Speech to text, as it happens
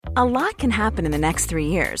A lot can happen in the next 3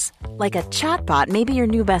 years. Like a chatbot may be your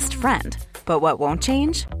new best friend. But what won't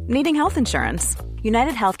change? Needing health insurance.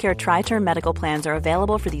 United Healthcare Tri-Term Medical Plans are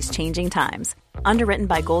available for these changing times. Underwritten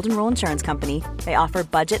by Golden Rule Insurance Company, they offer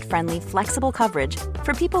budget-friendly, flexible coverage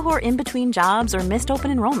for people who are in between jobs or missed open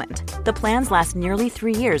enrollment. The plans last nearly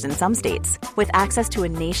 3 years in some states, with access to a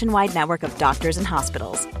nationwide network of doctors and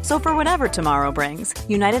hospitals. So for whatever tomorrow brings,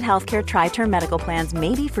 United Healthcare Tri-Term Medical Plans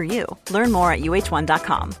may be for you. Learn more at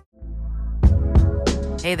uh1.com.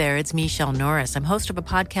 Hey there, it's Michelle Norris. I'm host of a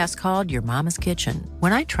podcast called Your Mama's Kitchen.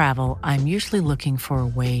 When I travel, I'm usually looking for a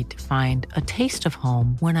way to find a taste of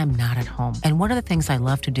home when I'm not at home. And one of the things I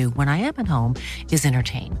love to do when I am at home is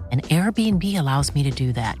entertain. And Airbnb allows me to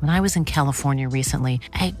do that. When I was in California recently,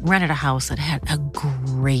 I rented a house that had a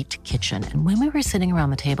great kitchen. And when we were sitting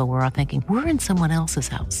around the table, we were all thinking, we're in someone else's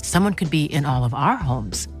house. Someone could be in all of our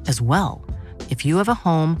homes as well. If you have a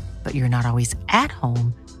home, but you're not always at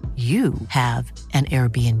home, you have an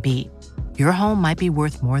Airbnb. Your home might be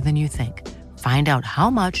worth more than you think. Find out how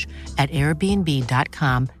much at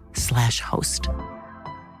airbnb.com/host.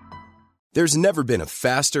 There's never been a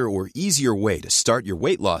faster or easier way to start your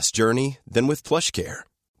weight loss journey than with PlushCare.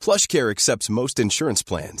 PlushCare accepts most insurance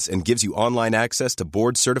plans and gives you online access to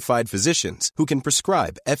board-certified physicians who can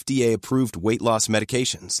prescribe FDA-approved weight loss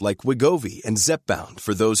medications like Wegovy and Zepbound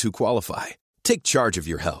for those who qualify. Take charge of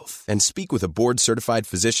your health and speak with a board-certified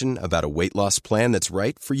physician about a weight loss plan that's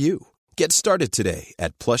right for you. Get started today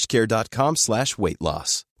at plushcare.com/weight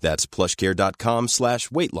loss. That's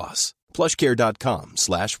plushcare.com/weight loss.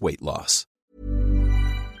 plushcare.com/weight loss.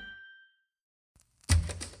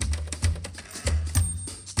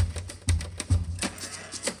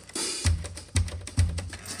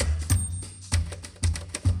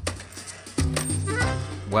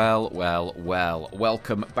 Well,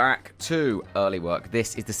 welcome back to Early Work.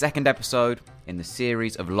 This is the second episode in the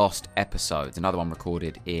series of lost episodes. Another one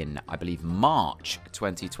recorded in, I believe, March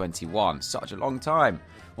 2021. Such a long time.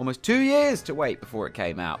 Almost 2 years to wait before it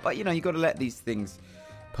came out. But, you know, you've got to let these things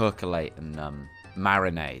percolate and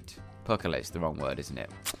marinate. Percolate's the wrong word, isn't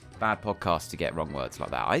it? Bad podcast to get wrong words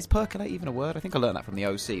like that. Is percolate even a word? I think I learned that from the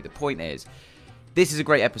OC. The point is, this is a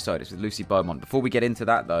great episode. It's with Lucy Beaumont. Before we get into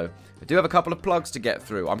that, though, I do have a couple of plugs to get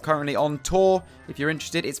through. I'm currently on tour. If you're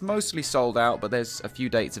interested, it's mostly sold out, but there's a few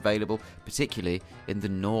dates available, particularly in the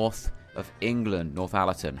north of England,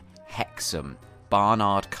 Northallerton, Hexham,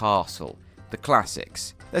 Barnard Castle, the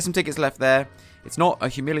classics. There's some tickets left there. It's not a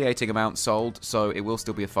humiliating amount sold, so it will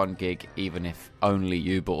still be a fun gig, even if only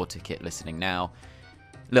you bought a ticket listening now.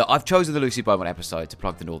 Look, I've chosen the Lucy Beaumont episode to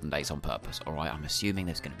plug the Northern dates on purpose, alright? I'm assuming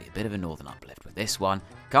there's going to be a bit of a Northern uplift with this one.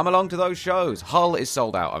 Come along to those shows. Hull is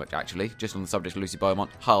sold out, actually. Just on the subject of Lucy Beaumont,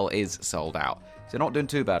 Hull is sold out. So not doing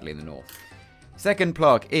too badly in the north. Second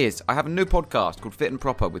plug is, I have a new podcast called Fit and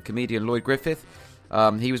Proper with comedian Lloyd Griffith.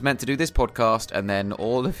 He was meant to do this podcast, and then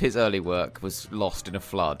all of his early work was lost in a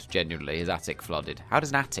flood, genuinely. His attic flooded. How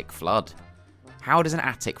does an attic flood? How does an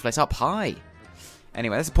attic flood? It's up high.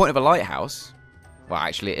 Anyway, that's the point of a lighthouse. Well,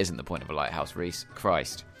 actually, it isn't the point of a lighthouse, Reese.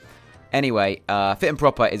 Christ. Anyway, Fit and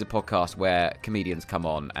Proper is a podcast where comedians come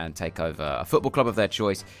on and take over a football club of their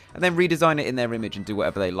choice and then redesign it in their image and do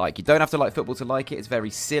whatever they like. You don't have to like football to like it. It's very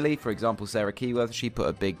silly. For example, Sarah Keyworth, she put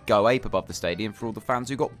a big Go Ape above the stadium for all the fans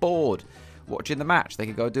who got bored watching the match. They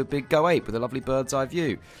could go do a big Go Ape with a lovely bird's eye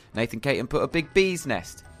view. Nathan Caton put a big bee's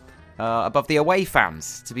nest above the away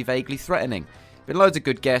fans to be vaguely threatening. Been loads of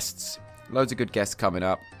good guests coming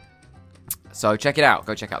up. So check it out.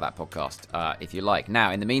 Go check out that podcast if you like.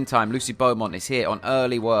 Now, in the meantime, Lucy Beaumont is here on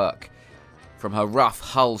Early Work from her rough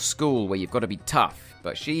Hull school where you've got to be tough.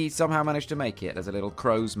 But she somehow managed to make it as a little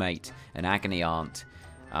crow's mate, an agony aunt.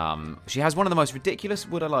 She has one of the most ridiculous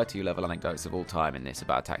would I lie to you level anecdotes of all time in this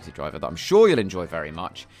about a taxi driver that I'm sure you'll enjoy very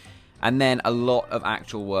much. And then a lot of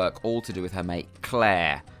actual work, all to do with her mate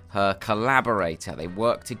Claire, her collaborator. They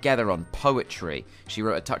worked together on poetry. She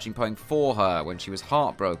wrote a touching poem for her when she was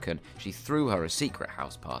heartbroken. She threw her a secret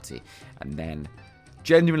house party. And then,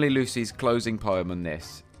 genuinely, Lucy's closing poem on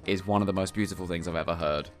this is one of the most beautiful things I've ever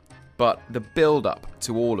heard. But the build-up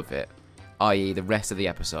to all of it, i.e. the rest of the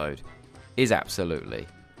episode, is absolutely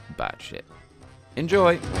batshit.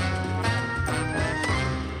 Enjoy!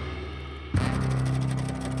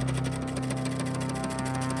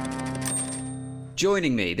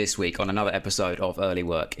 Joining me this week on another episode of Early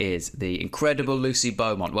Work is the incredible Lucy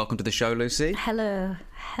Beaumont. Welcome to the show, Lucy. Hello.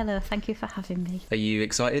 Thank you for having me. Are you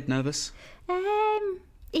excited, nervous?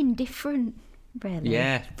 Indifferent, really.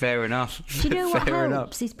 Yeah, fair enough. Do you know what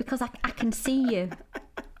helps? Is because I can see you.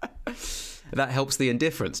 That helps the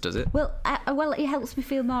indifference, does it? Well, it helps me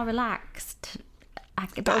feel more relaxed.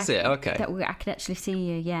 Does it? Okay. I can actually see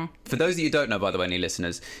you, yeah. For those of you who don't know, by the way, any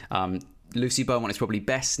listeners, Lucy Beaumont is probably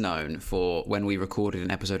best known for when we recorded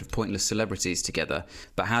an episode of Pointless Celebrities together.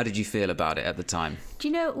 But how did you feel about it at the time? Do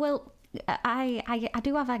you know, well, I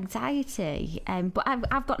do have anxiety, but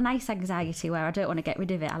I've got nice anxiety where I don't want to get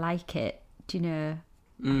rid of it. I like it. Do you know?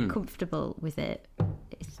 I'm comfortable with it.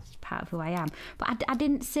 It's part of who I am. But I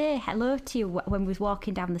didn't say hello to you when we was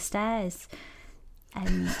walking down the stairs.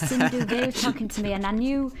 Sindhu was talking to me, and I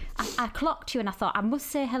knew I clocked you, and I thought I must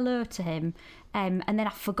say hello to him, and then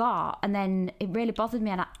I forgot, and then it really bothered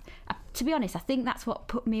me, and I, to be honest, I think that's what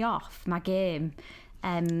put me off my game,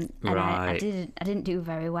 and I didn't do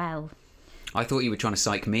very well. I thought you were trying to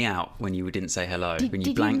psych me out when you didn't say hello, when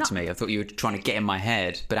you blanked me. I thought you were trying to get in my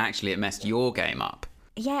head, but actually it messed your game up.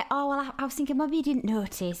 Yeah. Oh well, I was thinking maybe you didn't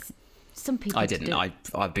notice. Some people I didn't.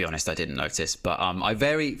 I'll be honest, I didn't notice. But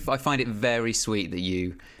I find it very sweet that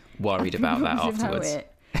you worried about that afterwards.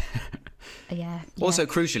 Yeah. Also,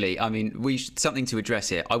 crucially, I mean, something to address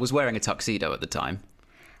here. I was wearing a tuxedo at the time.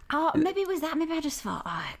 Oh, maybe it was that. Maybe I just thought,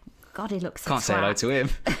 oh God, he looks. Can't say hello to him.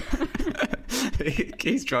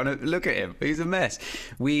 He's trying to look at him. He's a mess.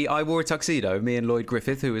 I wore a tuxedo. Me and Lloyd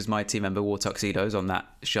Griffith, who was my team member, wore tuxedos on that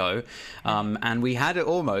show. And we had it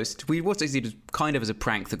we wore tuxedos kind of as a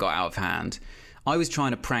prank that got out of hand. I was trying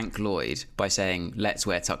to prank Lloyd by saying, let's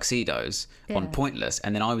wear tuxedos on Pointless.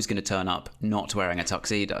 And then I was going to turn up not wearing a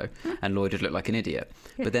tuxedo. And Lloyd would look like an idiot.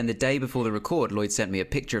 But then the day before the record, Lloyd sent me a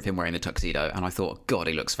picture of him wearing the tuxedo. And I thought, God,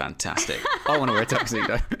 he looks fantastic. I want to wear a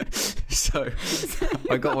tuxedo. So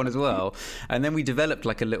I got one as well. And then we developed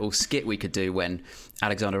like a little skit we could do when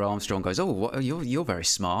Alexander Armstrong goes, you're very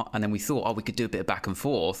smart. And then we thought, we could do a bit of back and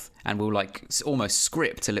forth. And we'll like almost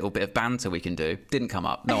script a little bit of banter we can do. Didn't come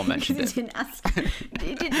up. No one mentioned it.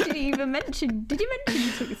 Did he even mention? Did he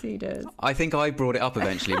mention tuxedos? I think I brought it up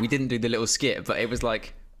eventually. We didn't do the little skit, but it was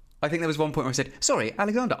like, I think there was one point where I said, "Sorry,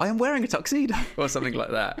 Alexander, I am wearing a tuxedo," or something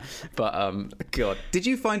like that. But God, did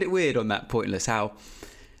you find it weird on that Pointless how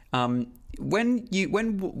when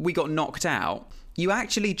we got knocked out, you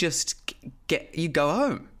actually just go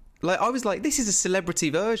home? Like, I was like, this is a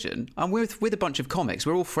celebrity version. I'm with a bunch of comics.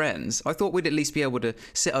 We're all friends. I thought we'd at least be able to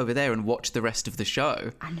sit over there and watch the rest of the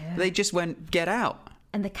show. I know. They just went, get out.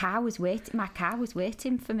 And my car was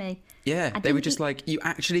waiting for me. Yeah, they were just like, you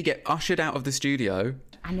actually get ushered out of the studio.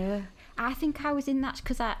 I know. I think I was in that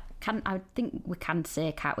because I think we can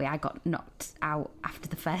say, can't we? I got knocked out after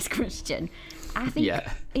the first question. I think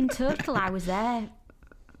in total I was there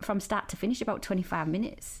from start to finish about 25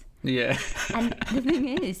 minutes. Yeah. And the thing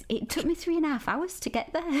is, it took me 3.5 hours to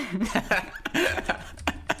get there.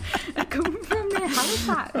 I come from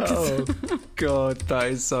Halifax. Oh, God,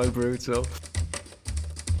 that is so brutal.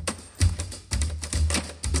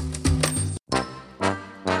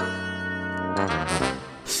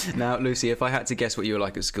 Now, Lucy, if I had to guess what you were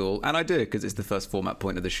like at school, and I do because it's the first format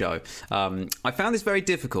point of the show, I found this very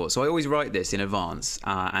difficult, so I always write this in advance,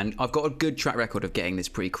 and I've got a good track record of getting this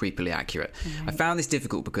pretty creepily accurate. Mm-hmm. I found this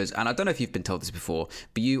difficult because, and I don't know if you've been told this before,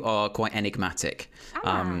 but you are quite enigmatic.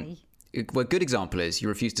 Well, a good example is you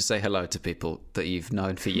refuse to say hello to people that you've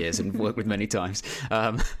known for years and worked with many times.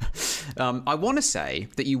 I want to say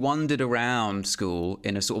that you wandered around school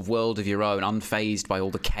in a sort of world of your own, unfazed by all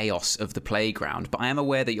the chaos of the playground. But I am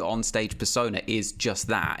aware that your onstage persona is just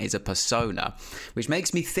that, is a persona, which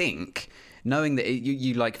makes me think, knowing that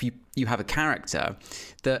you have a character,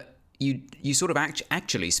 that you sort of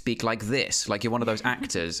actually speak like this, like you're one of those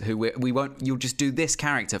actors who you'll just do this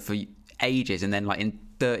character for ages, and then like in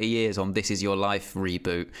 30 years on This Is Your Life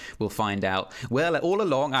reboot, we'll find out, well, all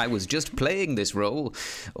along I was just playing this role,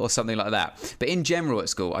 or something like that. But in general at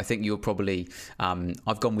school, I think you're probably,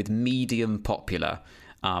 I've gone with medium popular.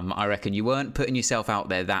 I reckon you weren't putting yourself out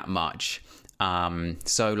there that much.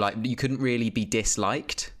 So like you couldn't really be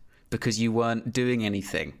disliked because you weren't doing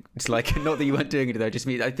anything. It's like, not that you weren't doing anything, I just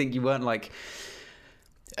mean, I think you weren't like,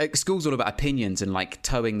 school's all about opinions and like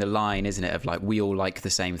towing the line, isn't it, of like we all like the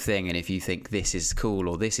same thing, and if you think this is cool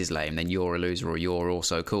or this is lame, then you're a loser or you're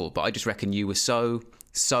also cool. But I just reckon you were so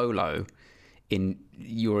solo in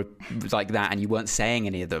your like that, and you weren't saying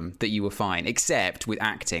any of them, that you were fine, except with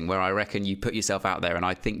acting, where I reckon you put yourself out there, and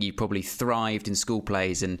I think you probably thrived in school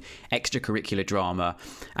plays and extracurricular drama,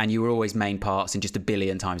 and you were always main parts and just a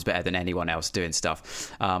billion times better than anyone else doing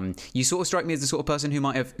stuff. You sort of strike me as the sort of person who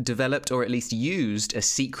might have developed or at least used a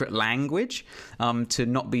secret language to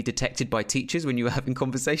not be detected by teachers when you were having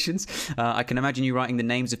conversations. I can imagine you writing the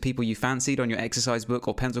names of people you fancied on your exercise book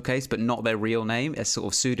or pencil case, but not their real name, a sort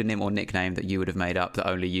of pseudonym or nickname that you would have made up. up that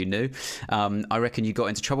only you knew. I reckon you got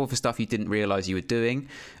into trouble for stuff you didn't realise you were doing,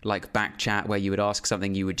 like back chat where you would ask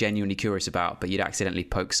something you were genuinely curious about, but you'd accidentally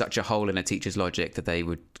poke such a hole in a teacher's logic that they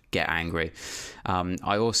would get angry.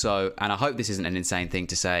 I also, and I hope this isn't an insane thing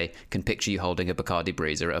to say, can picture you holding a Bacardi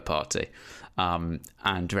Breezer at a party.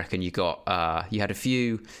 And reckon you had a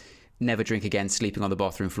few never drink again, sleeping on the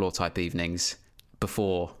bathroom floor type evenings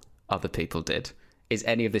before other people did. Is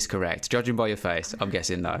any of this correct? Judging by your face, I'm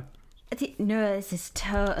guessing no. No, this is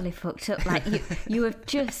totally fucked up. Like you have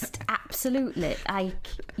just absolutely, like,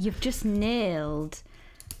 you've just nailed,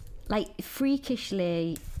 like,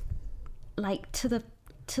 freakishly, like, to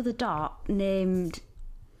the dot, named.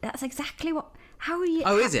 That's exactly what. How are you?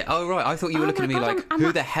 Oh, is it? Oh, right. I thought you were looking at me like,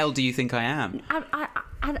 who the hell do you think I am?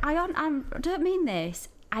 I don't mean this.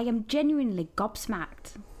 I am genuinely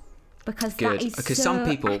gobsmacked, because good. That is Because so some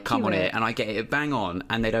people accurate. come on it and I get it bang on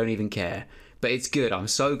and they don't even care. But it's good. I'm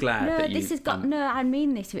so glad that you. This has got no. I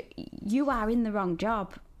mean this. You are in the wrong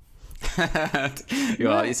job.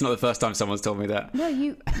 It's not the first time someone's told me that. No,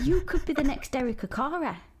 you could be the next Derek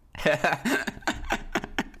Okara.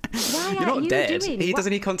 You're not dead.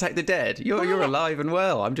 Doesn't he contact the dead? You're alive and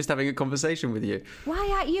well. I'm just having a conversation with you. Why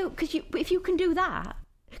aren't you? Because if you can do that,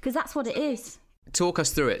 because that's what it is. Talk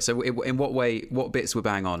us through it. So in what way, what bits were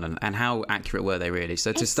bang on and how accurate were they really?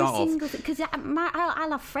 So to start off... Because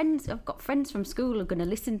I'll have friends, I've got friends from school who are going to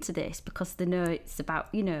listen to this because they know it's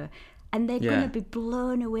about, and they're going to be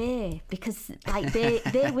blown away because, like, they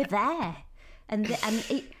were there.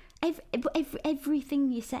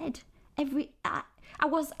 Everything you said, I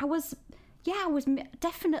was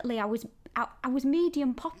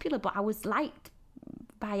medium popular, but I was liked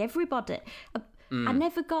by everybody. I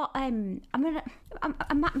never got.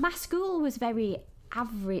 My school was very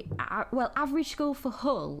average. Average school for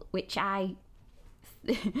Hull, which I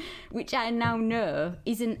now know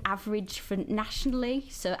isn't average for nationally.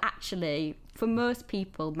 So actually, for most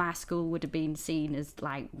people, my school would have been seen as,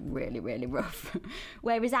 like, really, really rough.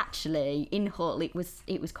 Whereas actually in Hull, it was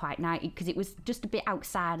quite nice because it was just a bit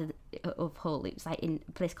outside of Hull. It was like in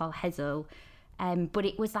a place called Hezzo, but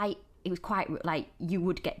it was quite like you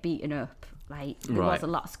would get beaten up. Like, there was a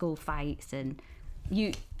lot of school fights, and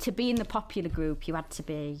to be in the popular group, you had to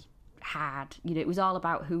be hard. It was all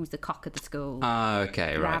about who's the cock of the school.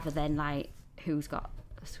 Okay, right. Rather than, like, who's got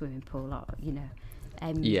a swimming pool or,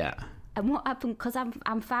 Yeah. And what happened, because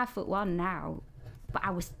I'm 5'1" now, but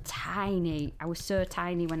I was tiny. I was so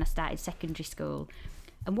tiny when I started secondary school.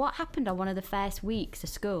 And what happened on one of the first weeks of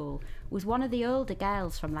school was one of the older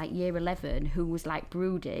girls from, like, year 11, who was, like,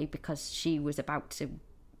 broody because she was about to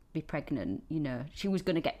be pregnant, she was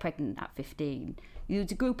going to get pregnant at 15. There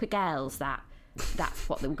was a group of girls that's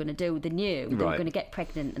what they were going to do. They knew they were going to get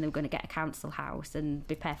pregnant and they were going to get a council house and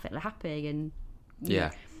be perfectly happy. And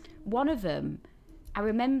one of them, I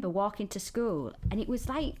remember walking to school, and it was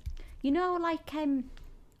like,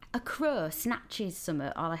 a crow snatches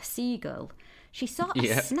something, or a seagull. She sort of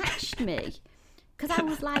snatched me because I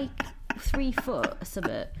was like 3 foot or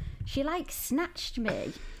something. She, like, snatched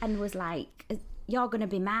me and was like, "You're going to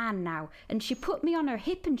be mine now." And she put me on her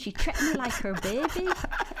hip and she treated me like her baby.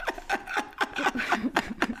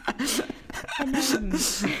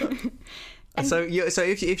 So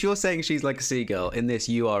if you're saying she's like a seagull, in this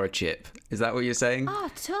you are a chip. Is that what you're saying? Oh,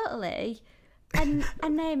 totally. And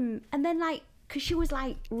then, like, because she was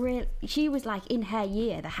like she was like in her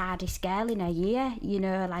year the hardest girl in her year,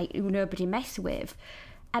 like, who nobody messed with,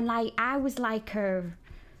 and, like, I was like her.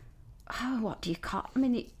 Oh, what do you call? I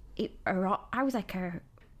mean, I was like her.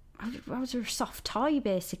 I was her soft toy,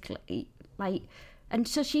 basically, like. And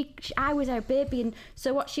so I was her baby, and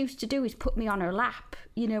so what she used to do is put me on her lap,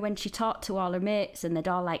 when she talked to all her mates, and they'd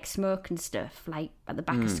all, like, smoke and stuff, like, at the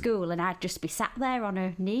back of school, and I'd just be sat there on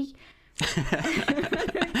her knee.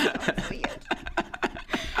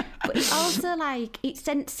 But it also, like, it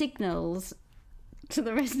sent signals to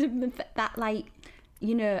the rest of them that, like,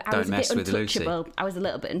 I was a bit untouchable. I was a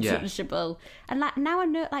little bit untouchable, and, like, now I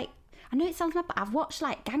know, like. I know it sounds bad, but I've watched,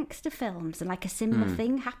 like, gangster films and, like, a similar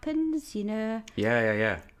thing happens, Yeah.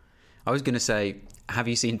 I was going to say, have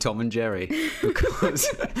you seen Tom and Jerry? Because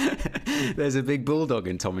there's a big bulldog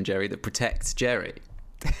in Tom and Jerry that protects Jerry.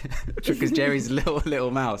 Because Jerry's a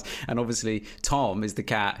little mouse. And obviously Tom is the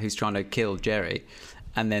cat who's trying to kill Jerry.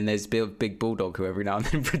 And then there's big bulldog who every now and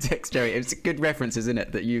then protects Jerry. It's a good reference, isn't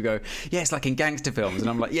it? That you go, yeah, it's like in gangster films. And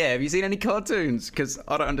I'm like, yeah, have you seen any cartoons? Because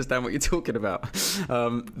I don't understand what you're talking about.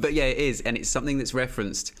 But yeah, it is. And it's something that's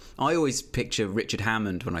referenced. I always picture Richard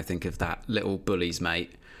Hammond when I think of that little bully's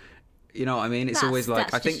mate. You know what I mean? It's always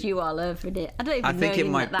like, that's I think just you all over it. I don't even I think know it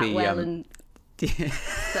him might that be well. And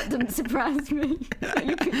That doesn't surprise me.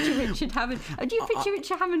 You picture Richard Hammond. Do you picture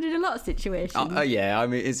Richard Hammond in a lot of situations? Yeah, I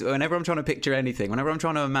mean, whenever I'm trying to picture anything, whenever I'm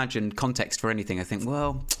trying to imagine context for anything, I think,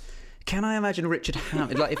 well, can I imagine Richard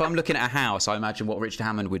Hammond? Like, if I'm looking at a house, I imagine what Richard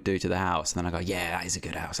Hammond would do to the house. And then I go, yeah, that is a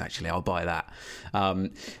good house, actually. I'll buy that.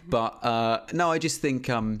 No, I just think,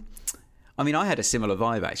 I mean, I had a similar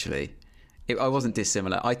vibe, actually. I wasn't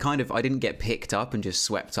dissimilar. I didn't get picked up and just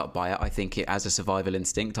swept up by it. I think as a survival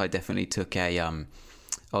instinct, I definitely took these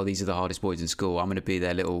are the hardest boys in school, I'm going to be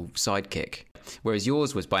their little sidekick. Whereas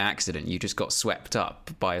yours was by accident. You just got swept up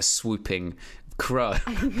by a swooping crow.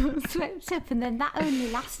 I got swept up, and then that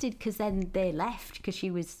only lasted because then they left because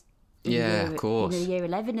she was of course, year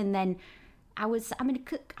 11, and then I was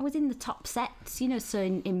in the top sets, so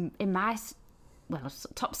in my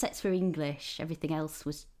top sets for English, everything else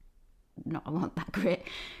was not that great,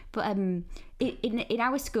 but in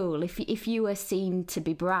our school, if you were seen to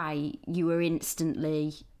be bright, you were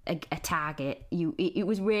instantly a target. It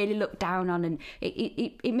was really looked down on, and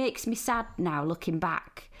it makes me sad now looking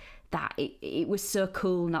back that it was so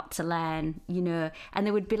cool not to learn, and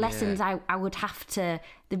there would be lessons I would have to,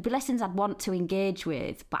 there'd be lessons I'd want to engage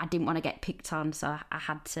with, but I didn't want to get picked on, so I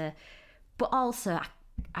had to. But also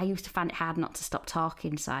I used to find it hard not to stop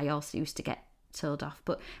talking, so I also used to get told off.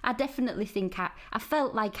 But I definitely think I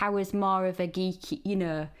felt like I was more of a geek,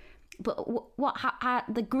 but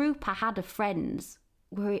the group I had of friends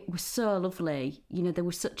it was so lovely, they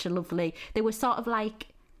were such a lovely, they were sort of like,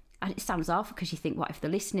 it sounds awful because you think, what if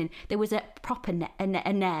they're listening? There was a proper a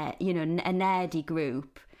nerdy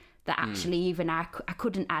group that actually even I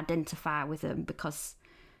couldn't identify with them because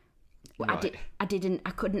right. I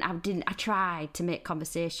tried to make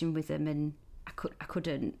conversation with them and I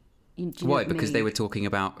couldn't. Why? Because they were talking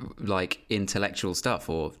about like intellectual stuff,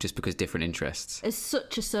 or just because different interests? There's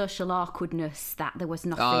such a social awkwardness that there was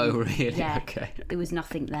nothing. Oh, really? Yeah, okay. There was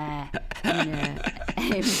nothing there.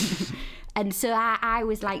 And so I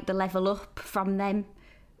was like the level up from them,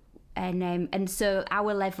 and so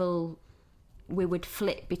our level, we would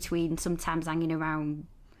flip between sometimes hanging around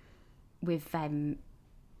with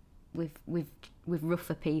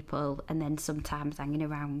rougher people, and then sometimes hanging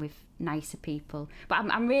around with nicer people. But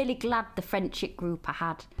I'm really glad the friendship group I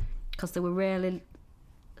had, because they were really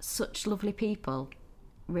such lovely people,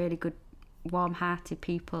 really good, warm-hearted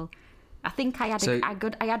people. I think I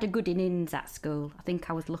had a good innings at school. I think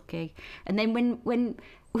I was lucky. And then when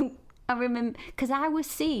I remember, because I was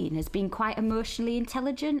seen as being quite emotionally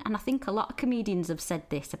intelligent, and I think a lot of comedians have said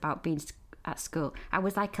this about being at school. I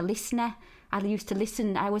was like a listener. I used to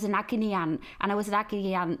listen. I was an agony aunt, and I was an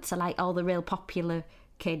agony aunt to like all the real popular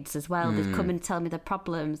kids as well. They'd come and tell me their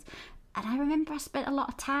problems. And I remember I spent a lot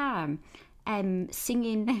of time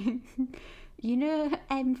singing,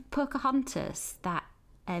 Pocahontas, that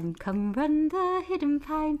come run the hidden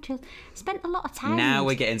pine trees. Spent a lot of time. Now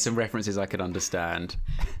we're getting some references I could understand.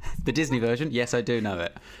 The Disney version, yes, I do know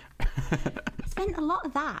it. Spent a lot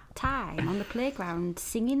of that time on the playground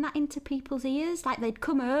singing that into people's ears. Like, they'd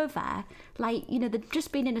come over, like, they'd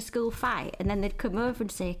just been in a school fight, and then they'd come over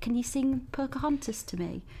and say, "Can you sing Pocahontas to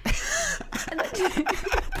me?"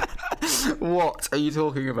 What are you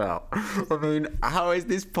talking about? I mean, how is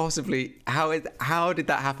this possibly? How did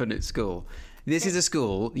that happen at school? This is a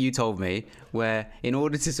school, you told me, where in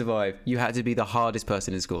order to survive, you had to be the hardest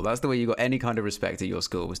person in school. That's the way you got any kind of respect at your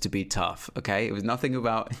school, was to be tough, okay? It was nothing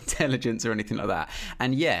about intelligence or anything like that.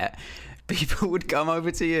 And yet, people would come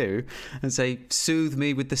over to you and say, "Soothe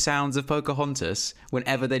me with the sounds of Pocahontas,"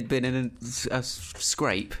 whenever they'd been in a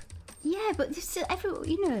scrape. Yeah, but still,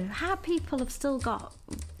 hard people have still got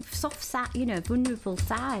soft side, vulnerable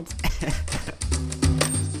sides.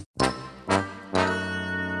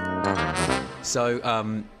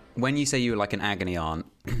 So, when you say you were like an agony aunt,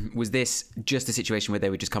 was this just a situation where they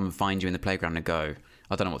would just come and find you in the playground and go,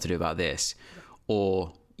 "I don't know what to do about this,"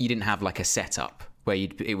 or you didn't have like a setup where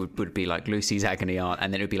it would be like Lucy's agony aunt,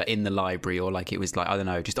 and then it would be like in the library, or like it was like, I don't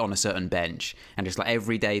know, just on a certain bench, and just like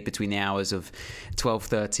every day between the hours of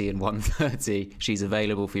 12:30 and 1:30, she's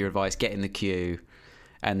available for your advice. Get in the queue.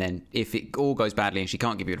 And then if it all goes badly and she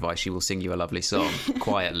can't give you advice, she will sing you a lovely song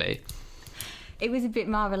quietly. It was a bit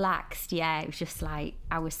more relaxed, yeah. It was just like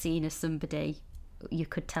I was seen as somebody you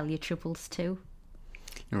could tell your troubles to.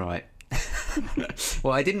 Right.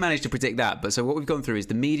 Well, I didn't manage to predict that, but so what we've gone through is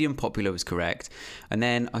the medium popular was correct, and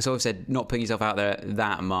then I sort of said not putting yourself out there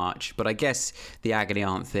that much, but I guess the agony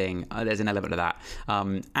aunt thing, there's an element of that.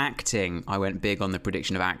 Acting, I went big on the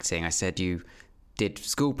prediction of acting. I said you did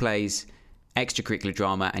school plays, extracurricular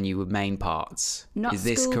drama, and you were main parts. Is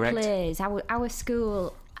this school correct? Plays. Our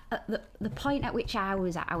school, the point at which I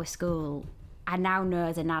was at our school, I now know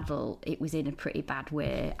as an adult it was in a pretty bad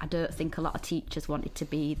way. I don't think a lot of teachers wanted to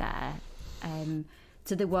be there.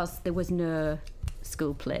 So there was no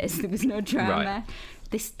school plays, there was no drama.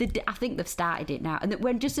 Right. I think they've started it now. And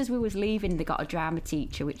when just as we was leaving, they got a drama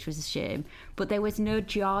teacher, which was a shame. But there was no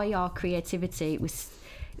joy or creativity. It was.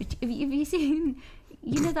 Have you seen?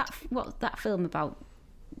 You know that film about,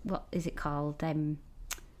 what is it called?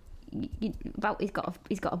 About he's got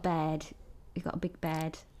a bed. He's got a big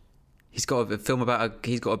bed. He's got a film about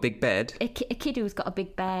he's got a big bed. A kid who's got a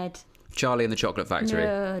big bed. Charlie and the Chocolate Factory.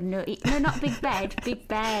 No, not big bed. Big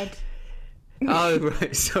bed. Oh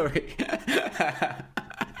right, sorry.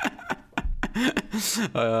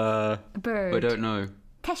 Bird. I don't know.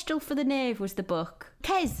 Kestrel for the Knave was the book.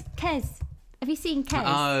 Kes. Have you seen Kes?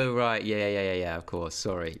 Oh right, yeah. Of course.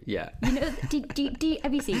 Sorry, yeah. You know,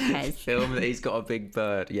 have you seen Kes? Film that he's got a big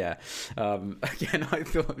bird. Yeah. Again, I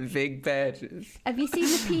thought big bed. Have you seen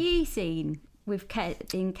the PE scene with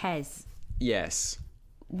Kes in Kes? Yes.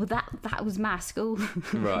 Well, that was my school.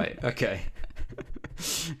 Right. Okay.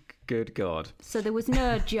 Good God. So there was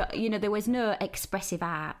no, there was no expressive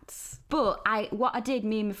arts. But what I did,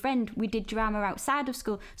 me and my friend, we did drama outside of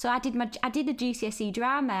school. So I did a GCSE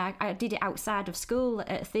drama. I did it outside of school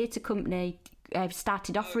at a theatre company. I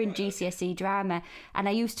started offering GCSE drama, and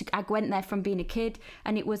I went there from being a kid,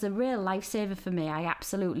 and it was a real lifesaver for me. I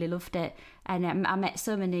absolutely loved it, and I met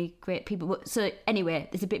so many great people. So anyway,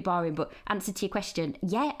 it's a bit boring, but answer to your question,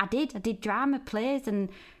 yeah, I did drama plays, and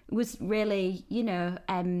was really,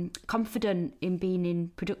 confident in being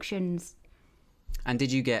in productions. And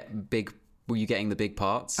did you get big? Were you getting the big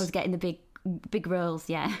parts? I was getting the big roles,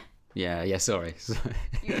 yeah. Yeah. Sorry.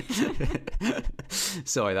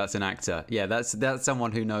 Sorry, that's an actor. Yeah, that's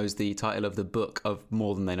someone who knows the title of the book of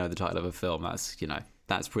more than they know the title of a film.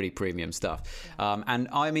 That's pretty premium stuff. And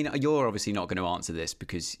I mean, you're obviously not going to answer this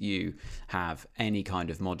because you have any kind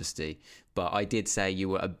of modesty. But I did say you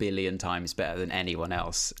were 1 billion times better than anyone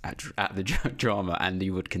else at the drama, and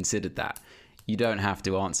you would consider that. You don't have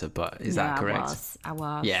to answer, but is that correct? I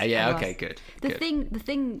was. Yeah. Okay, good. The thing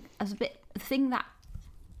that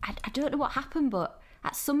I don't know what happened, but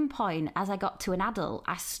at some point, as I got to an adult,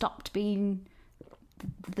 I stopped being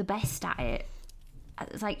the best at it.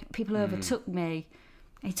 It's like people overtook me.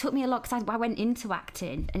 It took me a lot because I went into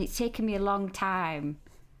acting, and it's taken me a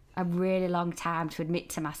really long time to admit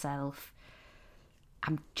to myself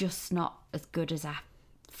I'm just not as good as I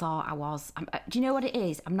thought I was. Do you know what it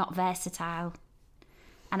is? I'm not versatile.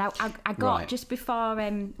 And I got right. just before,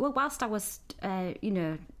 whilst I was,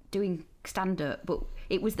 doing stand-up, but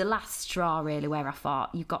it was the last straw really where I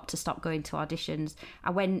thought you've got to stop going to auditions.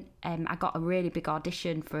 I got a really big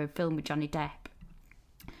audition for a film with Johnny Depp,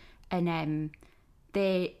 and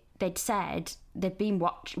they'd said they'd been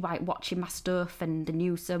watching my stuff, and they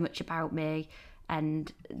knew so much about me,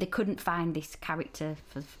 and they couldn't find this character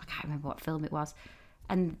for, I can't remember what film it was,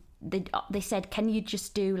 and they said, can you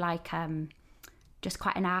just do just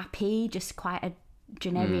quite an RP, just quite a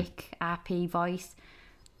generic RP voice?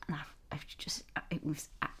 And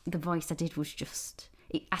the voice I did was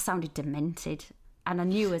I sounded demented, and I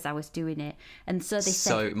knew as I was doing it. And so they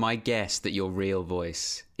said... So my guess that your real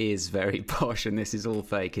voice is very posh and this is all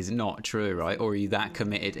fake is not true, right? Or are you that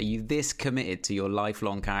committed? Are you this committed to your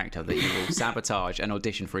lifelong character that you will sabotage an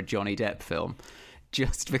audition for a Johnny Depp film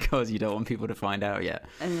just because you don't want people to find out yet?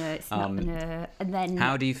 It's not. No. And then...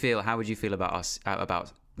 How would you feel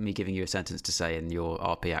about me giving you a sentence to say in your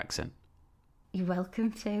RP accent? You're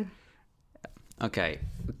welcome to. Okay.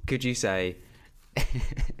 Could you say...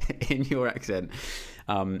 in your accent,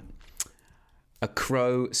 a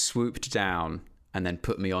crow swooped down and then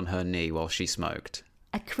put me on her knee while she smoked.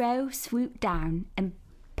 A crow swooped down and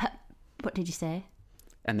what did you say?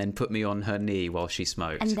 And then put me on her knee while she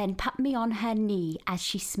smoked. And then put me on her knee as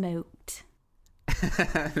she smoked.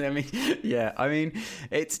 It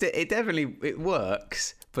definitely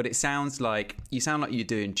works, but it sounds like you're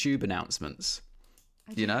doing tube announcements.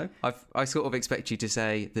 You know, I sort of expect you to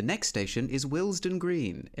say, the next station is Willesden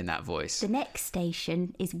Green in that voice. The next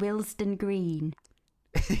station is Willesden Green.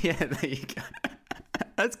 Yeah, there you go.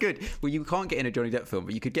 That's good. Well, you can't get in a Johnny Depp film,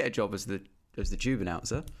 but you could get a job as the tube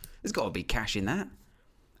announcer. There's got to be cash in that.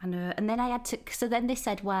 I know. And then I had to... So then they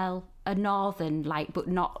said, well, a northern, but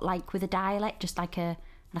not with a dialect, just and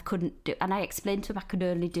I couldn't do... And I explained to them I could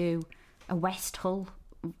only do a West Hull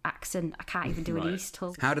accent. I can't even do an East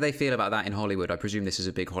Hull. How do they feel about that in Hollywood? I presume this is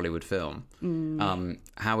a big Hollywood film.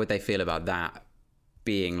 How would they feel about that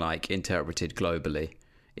being interpreted globally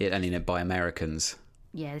and by Americans?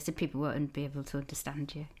 Yeah, some people won't be able to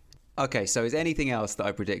understand you. Okay, so is anything else that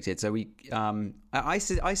I predicted? So I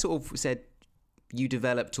sort of said you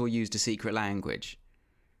developed or used a secret language?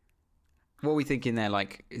 What are we thinking there?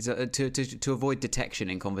 Like, is it to avoid detection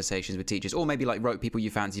in conversations with teachers, or maybe like wrote people you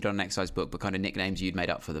fancied on an exercise book, but kind of nicknames you'd made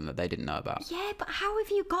up for them that they didn't know about? Yeah, but how have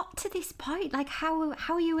you got to this point? Like, how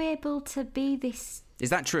are you able to be this? Is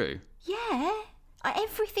that true? Yeah,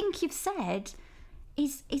 everything you've said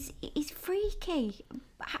is freaky.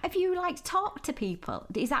 Have you like talked to people?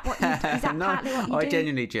 Is that what? Is that No, partly what you do? I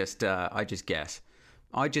genuinely just I just guess.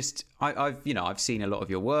 I've seen a lot of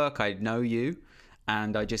your work. I know you.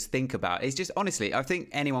 And I just think about it. It's just, honestly, I think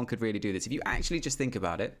anyone could really do this. If you actually just think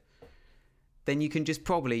about it, then you can just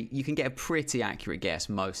you can get a pretty accurate guess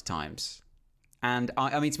most times. And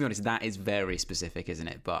I mean, to be honest, that is very specific, isn't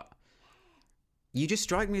it? But you just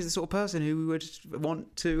strike me as the sort of person who would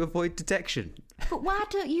want to avoid detection. But why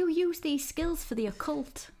don't you use these skills for the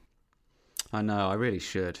occult? I know, I really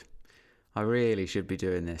should. I really should be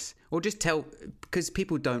doing this. Or just because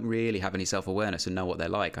people don't really have any self-awareness and know what they're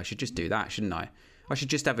like. I should just do that, shouldn't I? I should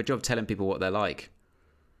just have a job telling people what they're like.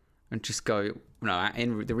 And just go, no,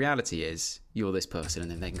 the reality is, you're this person. And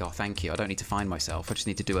then they can go, oh, thank you. I don't need to find myself. I just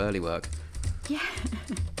need to do early work. Yeah.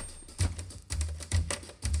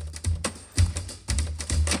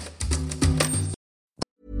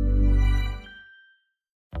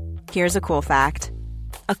 Here's a cool fact.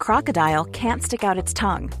 A crocodile can't stick out its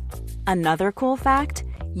tongue. Another cool fact,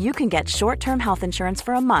 you can get short-term health insurance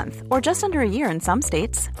for a month or just under a year in some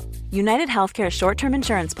states. United Healthcare short-term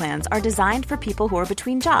insurance plans are designed for people who are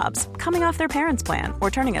between jobs, coming off their parents' plan, or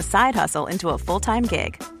turning a side hustle into a full-time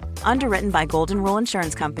gig. Underwritten by Golden Rule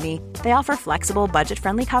Insurance Company, they offer flexible,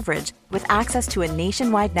 budget-friendly coverage with access to a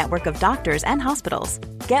nationwide network of doctors and hospitals.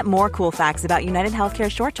 Get more cool facts about United Healthcare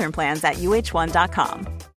short-term plans at uh1.com.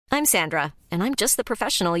 I'm Sandra, and I'm just the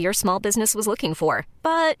professional your small business was looking for.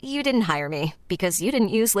 But you didn't hire me because you didn't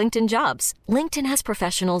use LinkedIn Jobs. LinkedIn has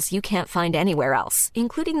professionals you can't find anywhere else,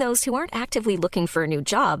 including those who aren't actively looking for a new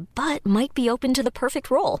job, but might be open to the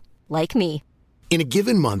perfect role, like me. In a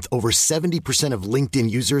given month, over 70% of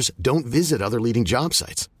LinkedIn users don't visit other leading job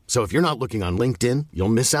sites. So if you're not looking on LinkedIn, you'll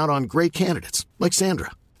miss out on great candidates like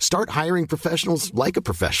Sandra. Start hiring professionals like a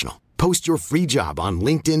professional. Post your free job on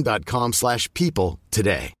linkedin.com/people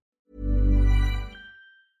today.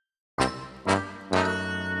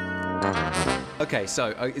 Okay,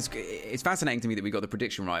 so it's fascinating to me that we got the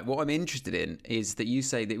prediction right. What I'm interested in is that you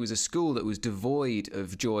say that it was a school that was devoid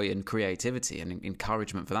of joy and creativity and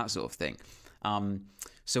encouragement for that sort of thing.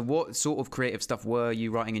 So what sort of creative stuff were you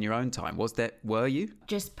writing in your own time? Were you?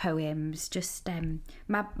 Just poems. Just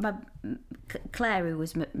my Claire, who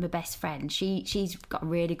was my best friend, she's got a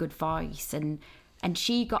really good voice, and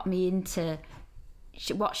she got me into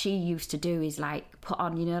what she used to do is like put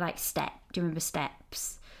on, like Step. Do you remember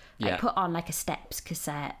Steps? Yeah. Like put on like a Steps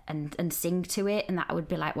cassette and sing to it, and that would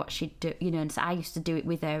be like what she'd do, and so I used to do it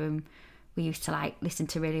with her, and we used to like listen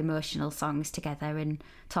to really emotional songs together and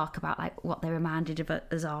talk about like what they reminded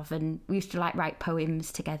us of, and we used to like write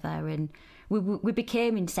poems together, and we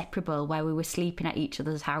became inseparable where we were sleeping at each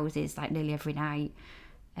other's houses like nearly every night.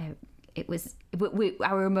 It was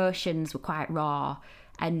our emotions were quite raw,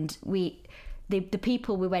 and the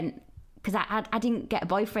people we went, because I didn't get a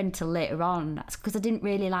boyfriend till later on. That's because I didn't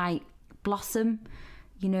really like blossom.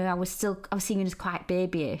 I was seen as quite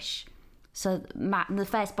babyish. So the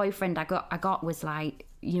first boyfriend I got was like,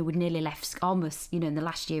 we'd nearly left almost, in the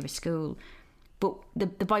last year of school. But the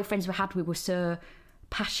boyfriends we were so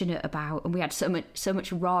passionate about, and we had so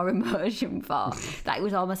much raw emotion for that it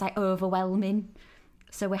was almost like overwhelming.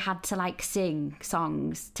 So we had to like sing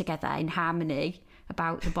songs together in harmony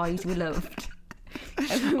about the boys we loved.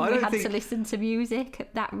 And we had to listen to music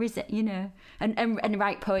that was, and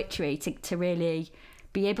write poetry to really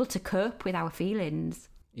be able to cope with our feelings.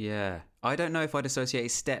 Yeah, I don't know if I'd associate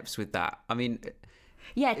Steps with that. I mean,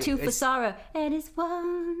 yeah, Two for Sorrow, and it's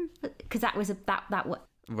one, because that was that what.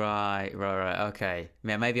 Right. Okay.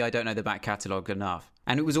 Yeah, maybe I don't know the back catalogue enough.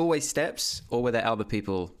 And it was always Steps, or were there other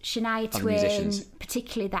people? Shania Twain,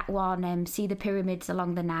 particularly that one. See the pyramids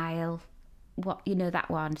along the Nile. What that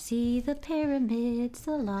one? See the pyramids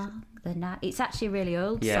along the Nile. It's actually a really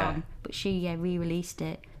old song, but she re-released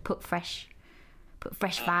it, put fresh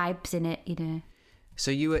vibes in it.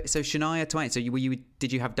 So Shania Twain. So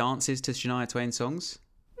did you have dances to Shania Twain songs?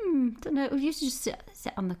 Don't know. We used to just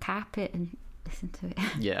sit on the carpet and listen to it.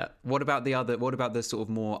 Yeah. What about the sort of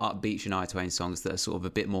more upbeat Shania Twain songs that are sort of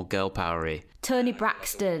a bit more girl powery? Toni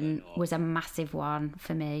Braxton was a massive one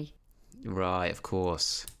for me. Right, of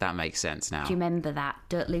course. That makes sense now. Do you remember that?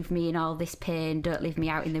 Don't leave me in all this pain. Don't leave me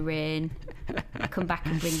out in the rain. Come back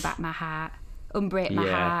and bring back my heart. Unbreak my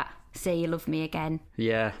heart. Say You Love Me Again.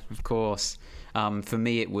 Yeah, of course. For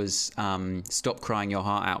me, it was Stop Crying Your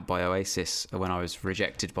Heart Out by Oasis. When I was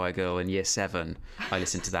rejected by a girl in year 7, I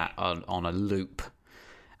listened to that on a loop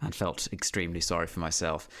and felt extremely sorry for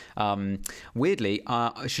myself. Weirdly,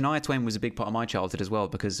 Shania Twain was a big part of my childhood as well,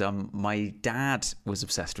 because my dad was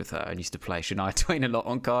obsessed with her and used to play Shania Twain a lot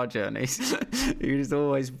on car journeys. He was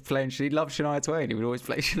always playing, she loved Shania Twain. He would always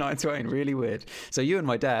play Shania Twain, really weird. So you and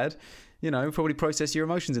my dad, probably process your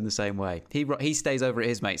emotions in the same way. He stays over at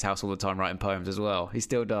his mate's house all the time writing poems as well. He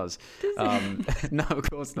still does. No, of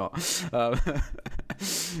course not.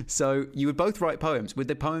 So you would both write poems. Would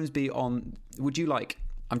the poems be on... Would you like...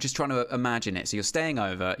 I'm just trying to imagine it. So you're staying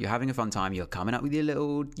over, you're having a fun time, you're coming up with you're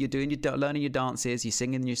learning your dances, you're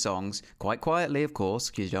singing your songs, quite quietly, of course,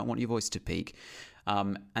 because you don't want your voice to peak.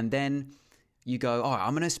 And then you go,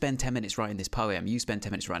 I'm going to spend 10 minutes writing this poem. You spend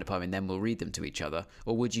 10 minutes writing a poem, and then we'll read them to each other.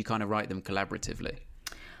 Or would you kind of write them collaboratively?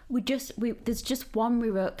 There's just one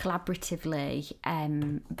we wrote collaboratively,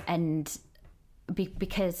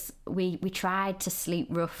 because we tried to sleep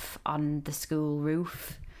rough on the school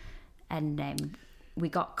roof, and we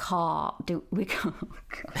got caught.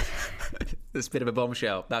 That's a bit of a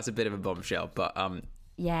bombshell. But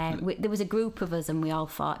there was a group of us, and we all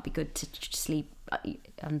thought it'd be good to sleep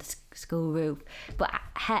on the school roof. But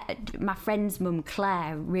my friend's mum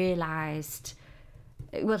Claire realised.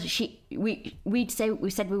 Well, we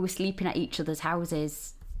said we were sleeping at each other's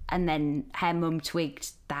houses, and then her mum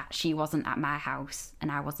twigged that she wasn't at my house and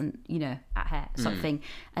I wasn't, at her sort of thing.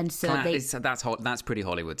 And so that's pretty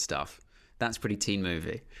Hollywood stuff. That's pretty teen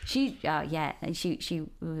movie. She was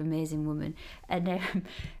an amazing woman. And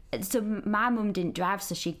so my mum didn't drive,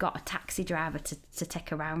 so she got a taxi driver to take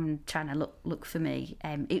her around trying to look for me.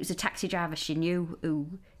 It was a taxi driver she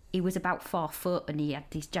knew he was about 4 foot, and he had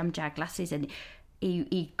these jam-jar glasses, and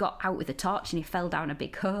he got out with a torch and he fell down a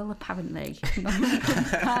big hole, apparently.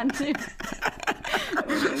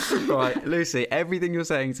 Right, Lucy, everything you're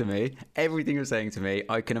saying to me,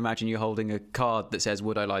 I can imagine you holding a card that says,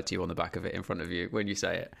 "Would I lie to you?" on the back of it in front of you when you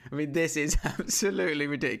say it. I mean, this is absolutely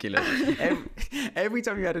ridiculous. Every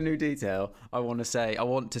time you add a new detail, I want to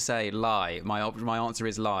say lie. My answer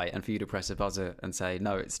is lie, and for you to press a buzzer and say,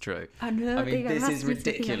 no, it's true. I know. I mean, this is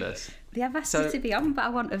ridiculous. They have asked you to be on, but I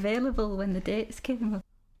wasn't available when the dates came up.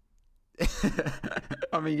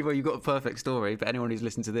 I mean, well, you've got a perfect story, but anyone who's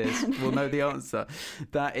listened to this will know the answer.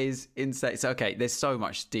 That is insane. So, okay, there's so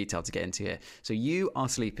much detail to get into here. So you are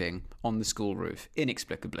sleeping on the school roof,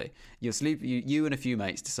 inexplicably. You and a few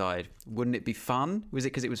mates decide, wouldn't it be fun? Was it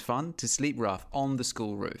because it was fun to sleep rough on the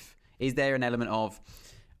school roof? Is there an element of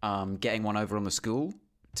getting one over on the school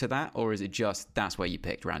to that, or is it just that's where you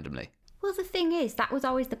picked randomly? Well, the thing is, that was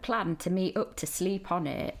always the plan, to meet up to sleep on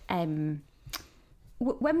it.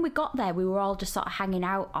 When we got there, we were all just sort of hanging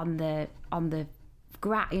out on the on the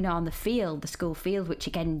field, the school field, which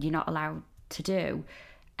again you're not allowed to do.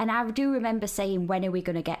 And I do remember saying, "When are we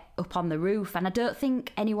going to get up on the roof?" And I don't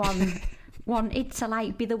think anyone wanted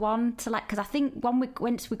to be the one to because I think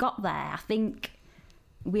once we got there, I think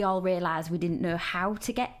we all realised we didn't know how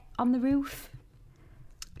to get on the roof.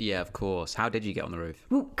 Yeah, of course. How did you get on the roof?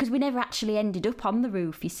 Well, because we never actually ended up on the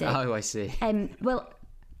roof, you see. Oh, I see. Well,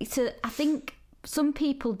 so I think some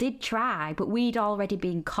people did try, but we'd already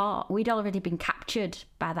been caught. We'd already been captured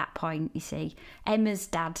by that point, you see. Emma's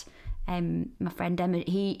dad, my friend Emma,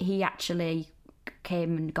 he actually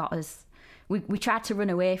came and got us. We tried to run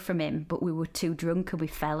away from him, but we were too drunk and we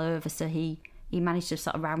fell over, so he managed to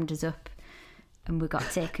sort of round us up and we got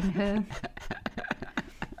taken home.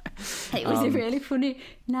 It was a really funny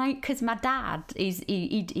night because my dad,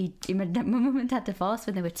 my mum and dad divorced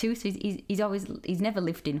when they were 2, so he's never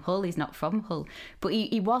lived in Hull. He's not from Hull, but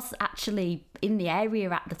he was actually in the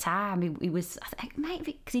area at the time. He was, I think,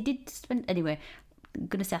 maybe because he did spend anyway. I'm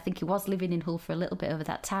gonna say I think he was living in Hull for a little bit over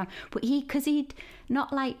that time, but because he'd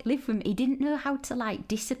not lived with me, he didn't know how to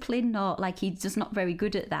discipline, or he's just not very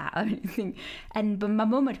good at that or anything. But my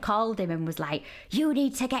mum had called him and was like, "You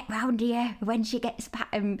need to get round here when she gets back."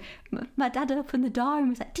 And my dad opened the door and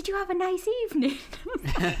was like, "Did you have a nice evening?"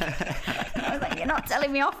 I was like, "You're not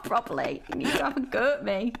telling me off properly. You haven't got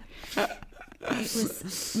me."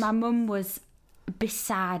 My mum was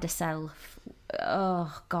beside herself.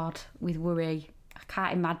 Oh God, with worry.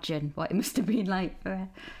 Can't imagine what it must have been like for her.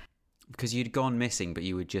 Because you'd gone missing, but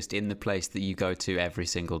you were just in the place that you go to every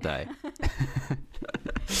single day.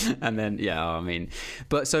 And then,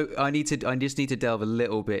 but so I just need to delve a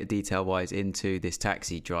little bit detail-wise into this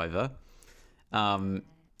taxi driver.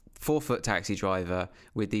 4-foot taxi driver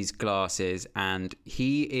with these glasses, and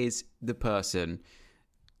he is the person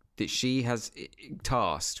that she has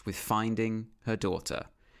tasked with finding her daughter.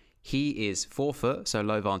 He is 4 foot, so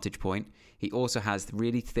low vantage point. He also has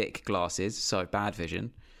really thick glasses, so bad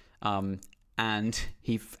vision. And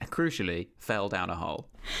he crucially fell down a hole.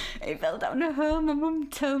 He fell down a hole. My mum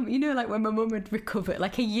told me, like when my mum had recovered,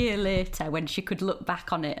 like a year later, when she could look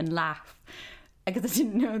back on it and laugh, because I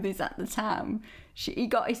didn't know this at the time. He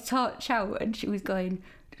got his torch out and she was going,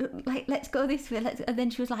 like, let's go this way. And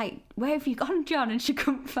then she was like, where have you gone, John? And she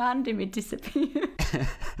couldn't find him. He'd disappeared.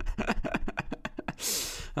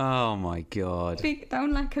 Oh my God.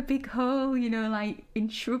 Down like a big hole, like in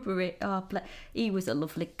shrubbery. He was a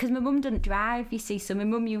lovely... Because my mum didn't drive, you see, so my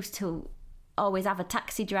mum used to always have a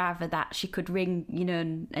taxi driver that she could ring,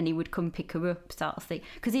 and he would come pick her up, sort of thing.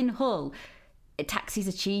 Because in Hull, taxis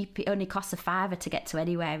are cheap. It only costs £5 to get to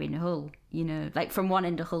anywhere in Hull, like from one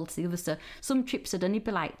end of Hull to the other. So some trips would only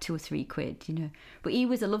be like £2 or £3, But he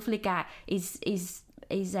was a lovely guy. His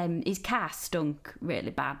car stunk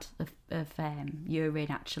really bad of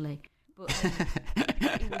urine, actually, but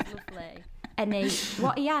he was lovely. And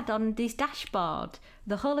what he had on his dashboard,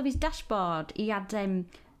 the whole of his dashboard, he had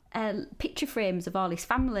picture frames of all his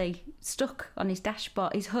family stuck on his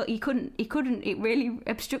dashboard. He couldn't. It really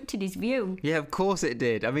obstructed his view. Yeah, of course it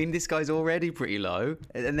did. I mean, this guy's already pretty low,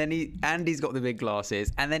 and then he's got the big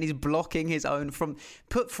glasses, and then he's blocking his own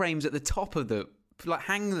put frames at the top of the. Like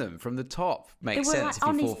hang them from the top. Makes sense. If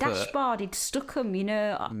on you're his dashboard, he'd stuck them,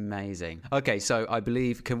 Amazing. Okay, so I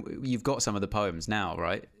believe you've got some of the poems now,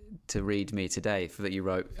 right? To read me today that you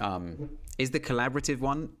wrote. Is the collaborative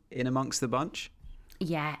one in amongst the bunch?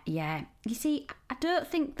 Yeah. You see, I don't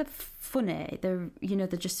think they're funny. They're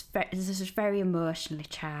just very emotionally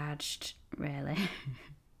charged, really.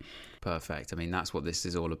 Perfect. I mean, that's what this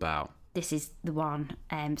is all about. This is the one.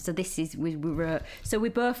 So this is we wrote. So we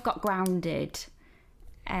both got grounded.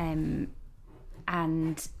 And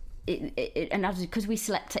because we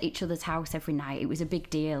slept at each other's house every night, it was a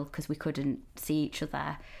big deal because we couldn't see each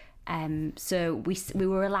other. So we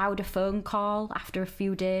were allowed a phone call after a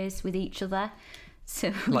few days with each other.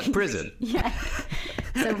 So like prison. Yeah.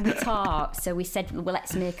 So we talked. So we said, well,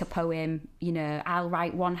 let's make a poem. I'll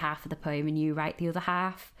write one half of the poem and you write the other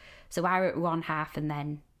half. So I wrote one half and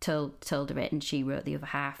then told her it, and she wrote the other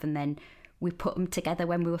half, and then we put them together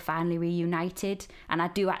when we were finally reunited. And I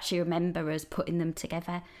do actually remember us putting them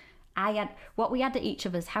together. What we had at each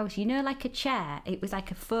other's house, like a chair. It was like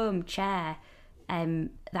a foam chair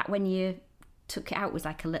that when you took it out was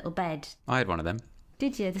like a little bed. I had one of them.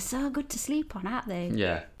 Did you? They're so good to sleep on, aren't they?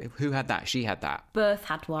 Yeah. Who had that? She had that? Both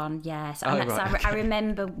had one, yes. Oh, right. I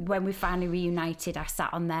remember when we finally reunited, I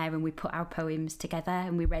sat on there and we put our poems together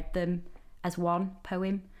and we read them as one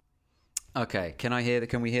poem. Okay, can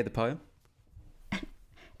we hear the poem?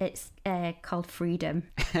 It's called Freedom.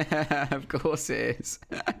 Of course it is.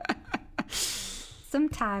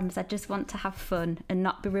 Sometimes I just want to have fun and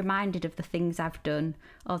not be reminded of the things I've done,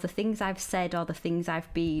 or the things I've said, or the things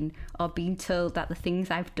I've been, or being told that the things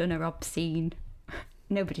I've done are obscene.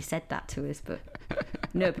 Nobody said that to us, but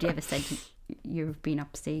nobody ever said you've been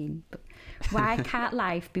obscene. But why can't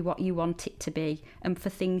life be what you want it to be, and for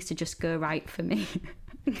things to just go right for me?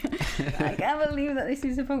 I can't believe that this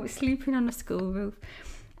is about sleeping on a school roof.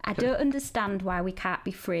 I don't understand why we can't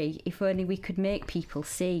be free, if only we could make people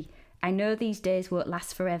see. I know these days won't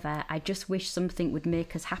last forever. I just wish something would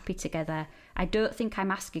make us happy together. I don't think I'm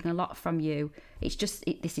asking a lot from you. It's just,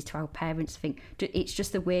 this is to our parents, I think. It's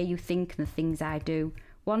just the way you think and the things I do.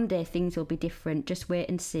 One day things will be different. Just wait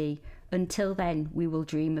and see. Until then, we will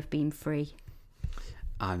dream of being free.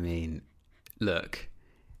 I mean, look,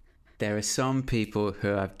 there are some people who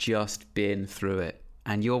have just been through it.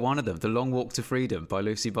 And you're one of them. The Long Walk to Freedom by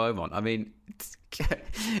Lucy Beaumont. I mean,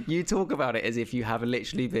 you talk about it as if you have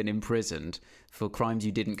literally been imprisoned for crimes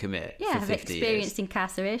you didn't commit for 50 years. Yeah, I've experienced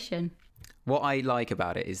incarceration. What I like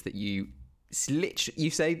about it is that you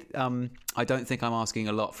say, I don't think I'm asking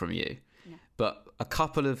a lot from you. No. But a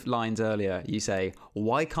couple of lines earlier, you say,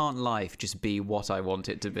 why can't life just be what I want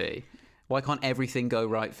it to be? Why can't everything go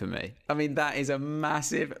right for me? I mean, that is a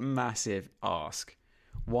massive, massive ask.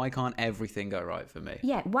 Why can't everything go right for me?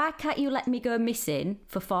 Yeah, why can't you let me go missing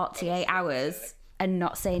for 48 hours and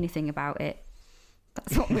not say anything about it?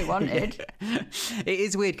 That's what we wanted. It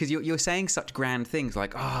is weird because you're saying such grand things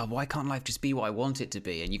like, why can't life just be what I want it to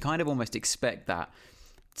be? And you kind of almost expect that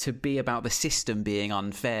to be about the system being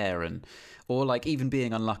unfair or like even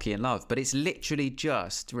being unlucky in love. But it's literally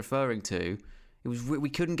just referring to, we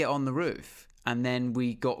couldn't get on the roof. And then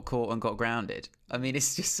we got caught and got grounded. I mean,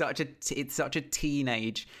 it's just such a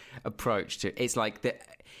teenage approach to. It's like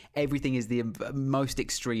everything is the most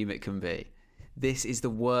extreme it can be. This is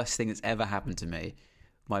the worst thing that's ever happened to me.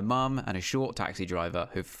 my mum and a short taxi driver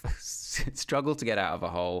who've struggled to get out of a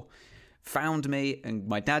hole found me, and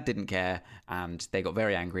my dad didn't care, and they got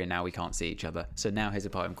very angry, and now we can't see each other. So now here's a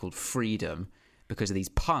poem called Freedom, because of these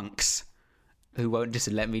punks who won't just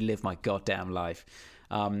let me live my goddamn life.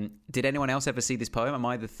 Did anyone else ever see this poem? Am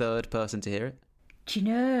I the third person to hear it? Do you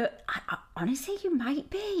know, I honestly, you might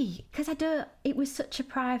be, because it was such a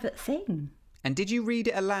private thing. And did you read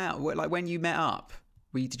it aloud? Like when you met up,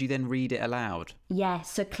 did you then read it aloud? Yeah,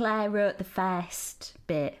 so Claire wrote the first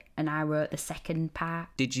bit and I wrote the second part.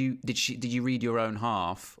 Did you read your own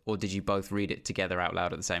half, or did you both read it together out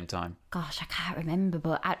loud at the same time? Gosh, I can't remember,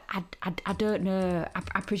 but I don't know.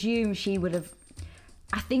 I presume she would have...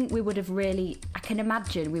 I think we would have really... I can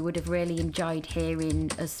imagine we would have really enjoyed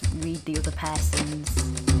hearing us read the other person's.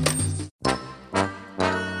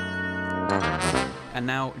 And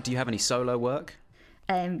now, do you have any solo work?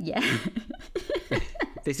 Yeah.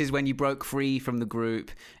 This is when you broke free from the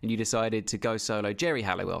group and you decided to go solo, Jerry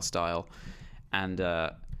Halliwell style. And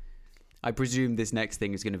I presume this next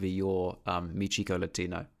thing is going to be your Mi Chico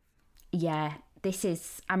Latino. Yeah, this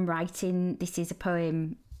is a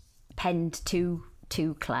poem penned to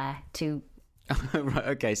Claire, to... Right,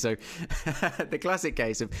 okay, so the classic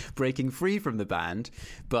case of breaking free from the band,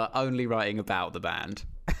 but only writing about the band.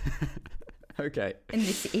 Okay. And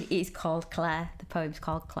it is called Claire. The poem's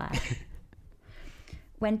called Claire.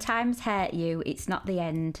 When times hurt you, it's not the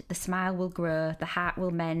end. The smile will grow, the heart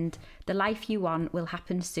will mend. The life you want will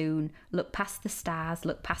happen soon. Look past the stars,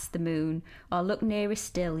 look past the moon. Or look nearer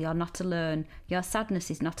still, you're not alone. Your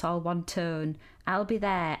sadness is not all one tone. I'll be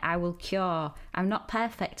there, I will cure. I'm not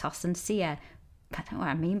perfect or sincere. I don't know what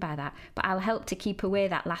I mean by that. But I'll help to keep away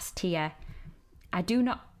that last tear. I do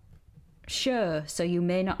not show, so you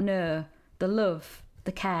may not know. The love,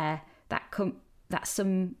 the care, that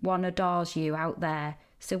someone adores you out there.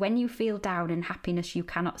 So when you feel down and happiness you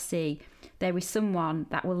cannot see, there is someone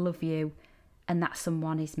that will love you, and that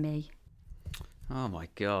someone is me. Oh my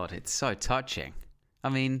God, it's so touching. I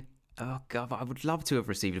mean, oh God, I would love to have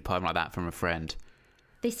received a poem like that from a friend.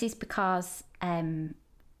 This is because the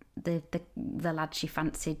lad she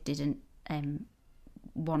fancied didn't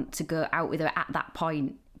want to go out with her at that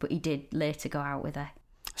point, but he did later go out with her.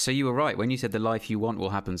 So you were right when you said the life you want will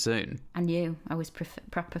happen soon. I knew. I was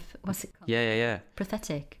proper... What's it called? Yeah.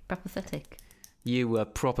 Pathetic. Pathetic. You were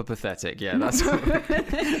proper pathetic. Yeah, that's what...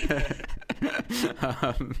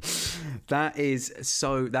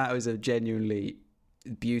 That was a genuinely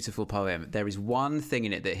beautiful poem. There is one thing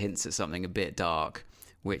in it that hints at something a bit dark,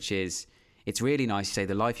 which is... It's really nice to say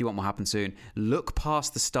the life you want will happen soon. Look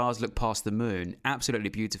past the stars, look past the moon. Absolutely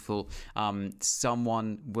beautiful.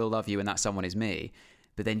 Someone will love you, and that someone is me.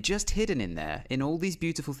 But then just hidden in there, in all these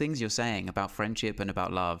beautiful things you're saying about friendship and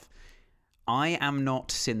about love, I am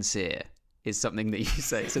not sincere is something that you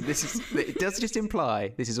say. So it does just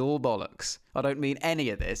imply this is all bollocks. I don't mean any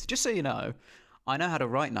of this. Just so you know, I know how to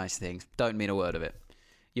write nice things. Don't mean a word of it.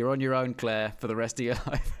 You're on your own, Claire, for the rest of your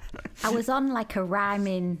life. I was on like a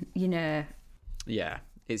rhyming, Yeah,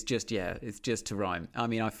 it's just to rhyme. I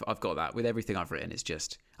mean, I've got that with everything I've written. It's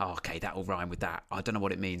just, okay, that will rhyme with that. I don't know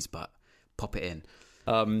what it means, but pop it in.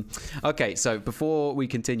 Okay, so before we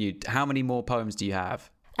continue, how many more poems do you have?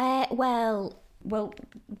 Well,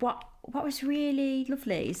 what was really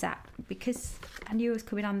lovely is that because I knew I was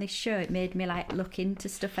coming on this show, it made me like look into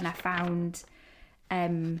stuff, and I found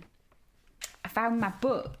my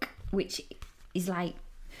book, which is like,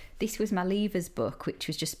 this was my leavers book, which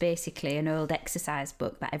was just basically an old exercise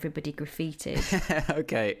book that everybody graffitied.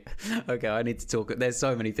 Okay, I need to talk. There's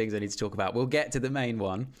so many things I need to talk about. We'll get to the main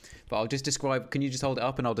one, but I'll just describe. Can you just hold it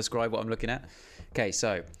up and I'll describe what I'm looking at? Okay,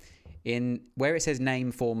 so in where it says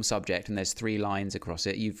name, form, subject, and there's 3 lines across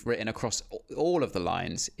it, you've written across all of the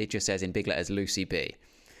lines, it just says in big letters, Lucy B.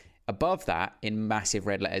 Above that, in massive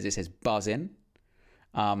red letters, it says buzzin'.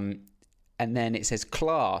 And then it says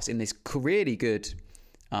class in this really good...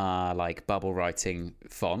 like bubble writing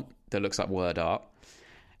font that looks like word art.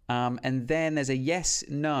 And then there's a yes,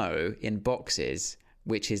 no in boxes,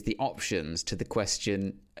 which is the options to the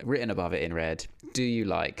question written above it in red. Do you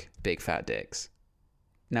like big fat dicks?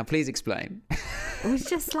 Now, please explain. It was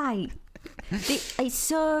just like,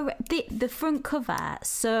 the front cover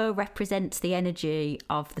so represents the energy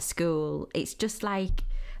of the school. It's just like,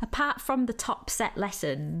 apart from the top set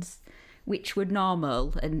lessons, which were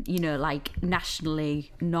normal and, like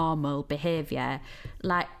nationally normal behaviour,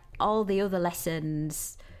 like all the other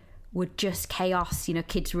lessons were just chaos.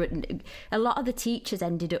 Kids were... A lot of the teachers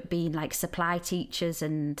ended up being like supply teachers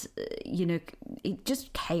and, it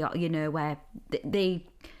just chaos, where they...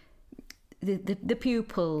 the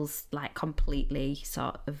pupils like completely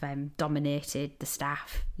sort of dominated the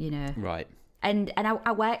staff, you know. Right. And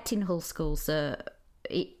I worked in Hull School, so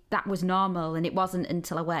that was normal, and it wasn't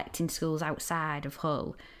until I worked in schools outside of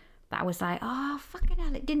Hull that I was like, oh, fucking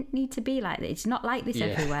hell, it didn't need to be like this. It's not like this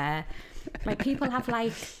everywhere. Like, people have,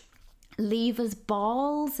 like, levers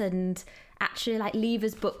balls and actually, like,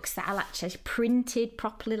 levers books that are actually printed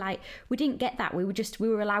properly. Like, we didn't get that. We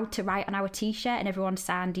were allowed to write on our T-shirt, and everyone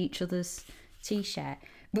signed each other's T-shirt.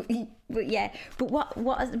 But what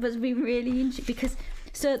was really interesting, because...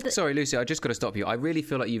 Sorry, Lucy, I just got to stop you. I really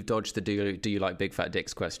feel like you've dodged the do you like big fat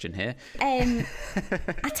dicks question here. I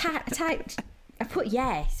put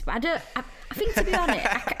yes, but I think, to be honest,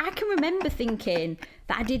 I can remember thinking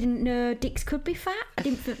that I didn't know dicks could be fat. I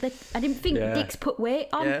didn't think dicks put weight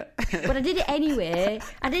on, but I did it anyway.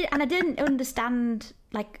 I didn't understand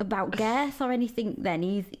like about girth or anything then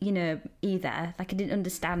either. Like, I didn't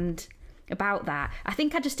understand about that. I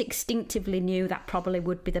think I just instinctively knew that probably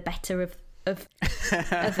would be the better of a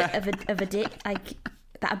dick, like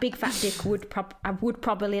that a big fat dick I would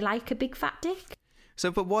probably like a big fat dick. So,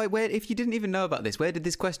 but why? Where? If you didn't even know about this, where did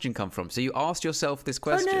this question come from? So you asked yourself this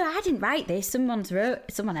question. Oh no, I didn't write this. Someone else wrote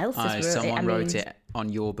it. Someone wrote it on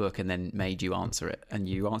your book and then made you answer it, and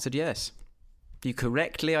you answered yes. You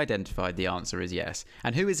correctly identified the answer is yes.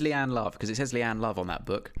 And who is Leanne Love? Because it says Leanne Love on that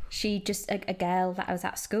book. She just a girl that I was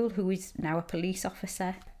at school who is now a police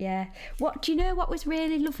officer. Yeah. What do you know? What was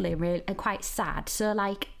really lovely and quite sad? So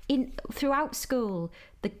like throughout school,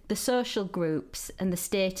 the social groups and the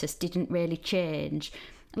status didn't really change.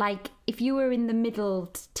 Like if you were in the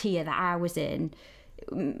middle tier that I was in,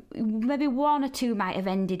 maybe one or two might have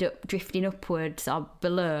ended up drifting upwards or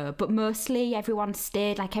below, but mostly everyone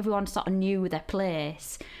stayed, like everyone sort of knew their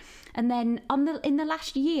place. And then in the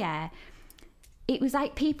last year, it was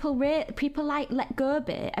like people like let go a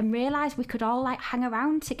bit and realised we could all like hang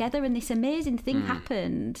around together, and this amazing thing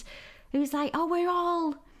happened. It was like, oh, we're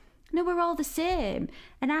all the same.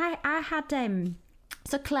 And I had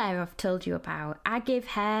so Claire, I've told you about, I gave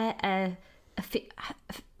her a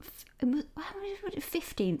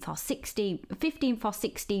 15th or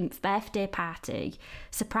 16th birthday party,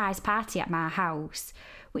 surprise party at my house,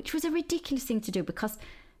 which was a ridiculous thing to do because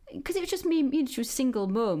it was just me, she was a single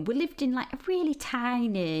mum. We lived in like a really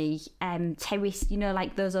tiny terrace,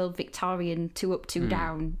 like those old Victorian 2 up, 2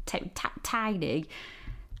 down, tiny.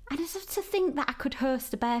 And I just to think that I could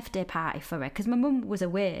host a birthday party for her, because my mum was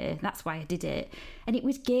away, that's why I did it. And it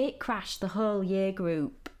was gate crash, the whole year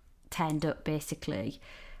group turned up basically.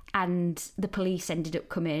 And the police ended up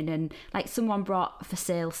coming, and like someone brought a for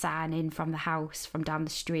sale sign in from the house from down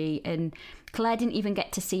the street, and Claire didn't even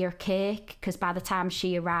get to see her cake because by the time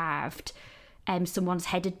she arrived, someone's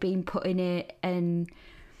head had been put in it. And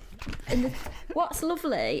what's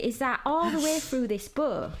lovely is that all the way through this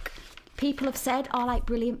book, people have said, oh, like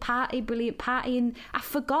brilliant party, and I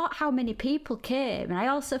forgot how many people came, and I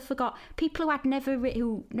also forgot people who I'd never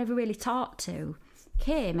really talked to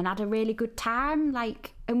came and had a really good time.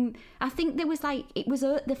 Like, I think there was like, it was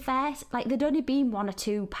the first, like there'd only been 1 or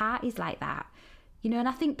 2 parties like that, and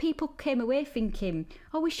I think people came away thinking,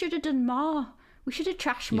 oh, we should have done more. We should have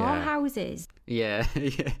trashed more houses. Yeah.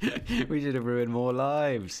 We should have ruined more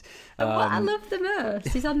lives. And what I love the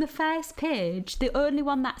most is on the first page, the only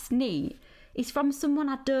one that's neat is from someone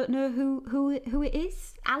I don't know who it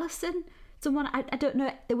is. Alison. Someone I don't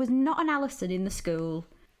know. There was not an Alison in the school.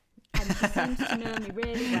 And she seems to know me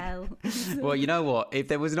really well. Well, you know what? If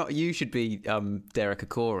there was not, you should be Derek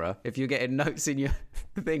Acora. If you're getting notes in your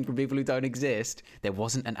thing from people who don't exist, there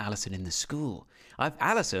wasn't an Alison in the school.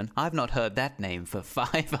 I've not heard that name for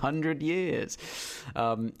 500 years.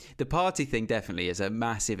 The party thing definitely is a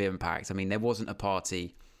massive impact. I mean, there wasn't a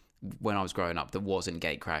party when I was growing up that wasn't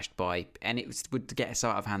gate crashed by, and it would get us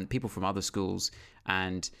out of hand. People from other schools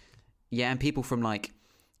and people from like,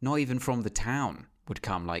 not even from the town would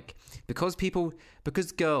come, like, because the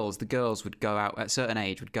girls would go out at a certain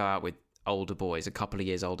age, would go out with older boys a couple of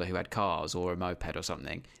years older who had cars or a moped or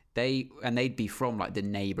something. They'd be from like the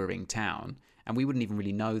neighbouring town, and we wouldn't even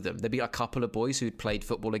really know them. There'd be a couple of boys who'd played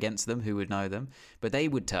football against them who would know them, but they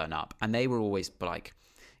would turn up, and they were always like,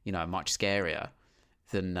 much scarier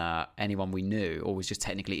than anyone we knew, or was just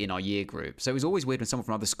technically in our year group. So it was always weird when someone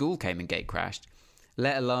from another school came and gate crashed,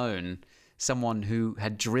 let alone someone who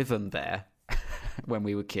had driven there when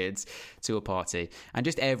we were kids to a party, and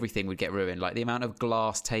just everything would get ruined. Like the amount of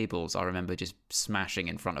glass tables I remember just smashing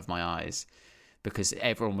in front of my eyes because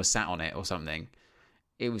everyone was sat on it or something.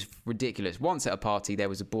 It was ridiculous. Once at a party there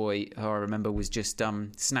was a boy who I remember was just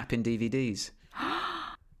snapping DVDs.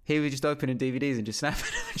 he was just opening DVDs and just snapping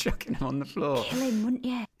them and chucking them on the floor. Kill him, wouldn't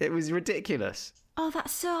you? It was ridiculous. Oh,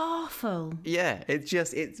 that's so awful. Yeah, there's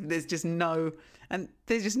just no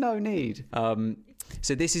need.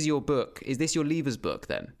 So this is your book. Is this your Leavers book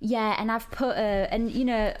then? Yeah, and I've put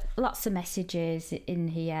lots of messages in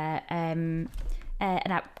here.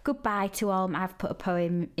 Goodbye to all. I've put a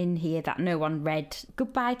poem in here that no one read.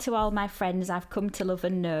 Goodbye to all my friends I've come to love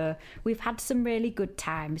and know. We've had some really good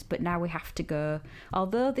times, but now we have to go.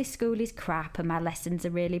 Although this school is crap and my lessons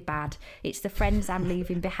are really bad, it's the friends I'm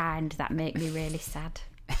leaving behind that make me really sad.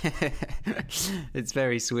 It's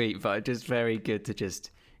very sweet, but just very good to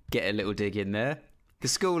just get a little dig in there. The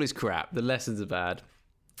school is crap. The lessons are bad.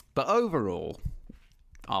 But overall,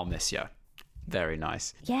 I'll miss you. Very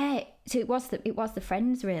nice. Yeah, so it was the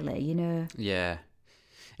friends, really, you know. Yeah,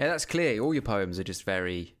 that's clear. All your poems are just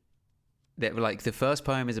very... Like, the first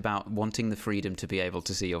poem is about wanting the freedom to be able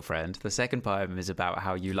to see your friend. The second poem is about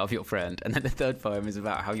how you love your friend. And then the third poem is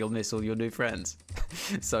about how you'll miss all your new friends.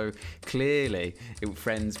 So, clearly,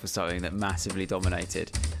 friends was something that massively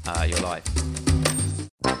dominated your life.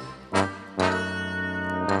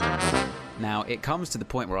 Now, it comes to the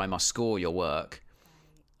point where I must score your work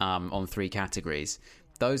on 3 categories.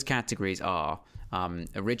 Those categories are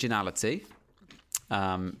originality,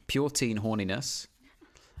 pure teen horniness,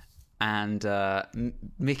 and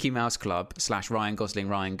Mickey Mouse Club / Ryan Gosling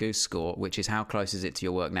Ryan Goose score, which is how close is it to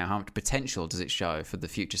your work now? How much potential does it show for the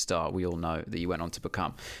future star we all know that you went on to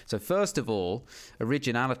become? So first of all,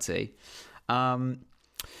 originality.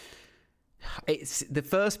 It's the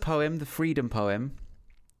first poem, the Freedom poem.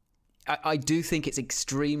 I do think it's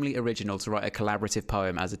extremely original to write a collaborative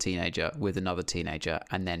poem as a teenager with another teenager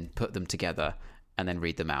and then put them together and then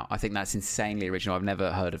read them out. I think that's insanely original. I've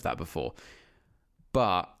never heard of that before.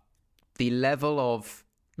 But the level of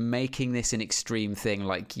making this an extreme thing,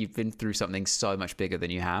 like you've been through something so much bigger than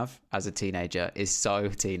you have as a teenager, is so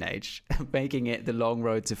teenage. Making it the long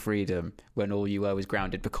road to freedom when all you were was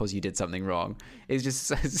grounded because you did something wrong is just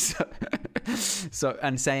so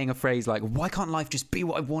and saying a phrase like, why can't life just be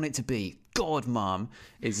what I want it to be? God, Mum,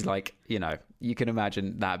 is like, you know, you can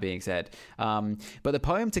imagine that being said. But the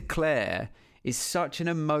poem to Claire is such an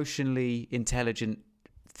emotionally intelligent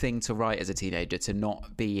thing to write as a teenager, to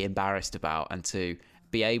not be embarrassed about and to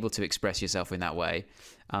be able to express yourself in that way,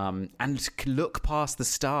 and look past the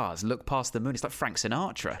stars, look past the moon. It's like Frank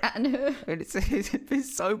Sinatra. I know.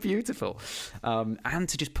 It's so beautiful. And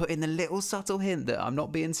to just put in the little subtle hint that I'm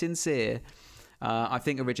not being sincere. I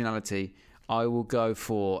think originality, I will go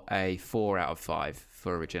for a 4 out of 5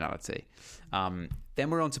 for originality. Then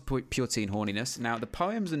we're on to pure teen horniness. Now, the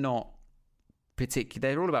poems are not particular.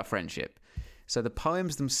 They're all about friendship. So the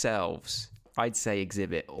poems themselves, I'd say,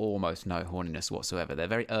 exhibit almost no horniness whatsoever. They're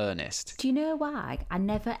very earnest. Do you know why I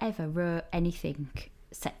never ever wrote anything,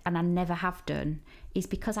 and I never have done, is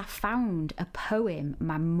because I found a poem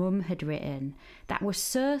my mum had written that was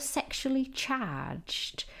so sexually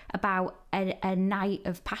charged about a night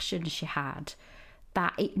of passion she had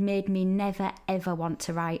that it made me never ever want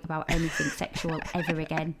to write about anything sexual ever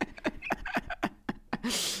again.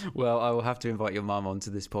 Well, I will have to invite your mum onto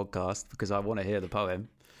this podcast because I want to hear the poem.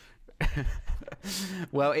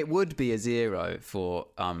 Well, it would be a 0 for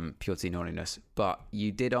pure teen horniness, but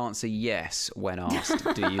you did answer yes when asked,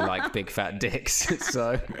 do you like big fat dicks?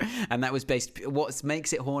 So, and that was based, what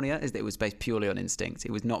makes it hornier is that it was based purely on instinct.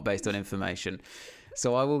 It was not based on information.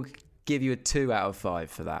 So I will give you a 2 out of 5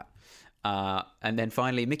 for that. And then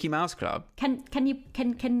finally, Mickey Mouse Club. Can you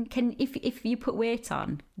if you put weight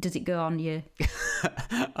on, does it go on you?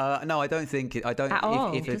 No, I don't think I don't at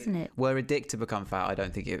all. If doesn't it? Were a dick to become fat, I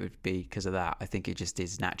don't think it would be because of that. I think it just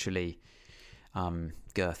is naturally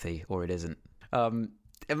girthy, or it isn't.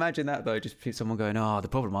 Imagine that though, just someone going, "Oh, the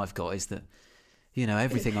problem I've got is that, you know,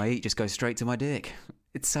 everything I eat just goes straight to my dick.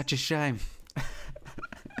 It's such a shame."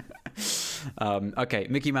 Okay,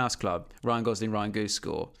 Mickey Mouse Club, Ryan Gosling, Ryan Goose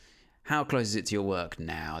score. How close is it to your work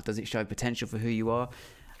now? Does it show potential for who you are?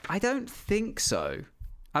 I don't think so.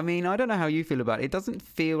 I mean, I don't know how you feel about it. It doesn't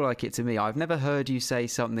feel like it to me. I've never heard you say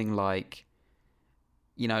something like,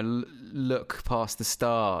 you know, look past the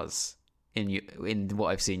stars in what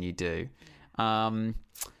I've seen you do. No,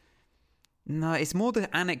 it's more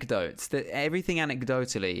the anecdotes. That everything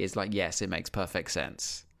anecdotally is like, yes, it makes perfect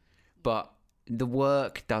sense. But the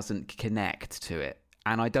work doesn't connect to it.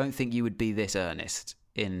 And I don't think you would be this earnest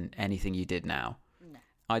in anything you did now. No.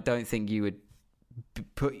 I don't think you would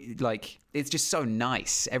put, like, it's just so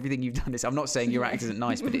nice. Everything you've done is, I'm not saying your act isn't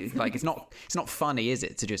nice, but it's not funny, is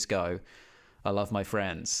it, to just go, I love my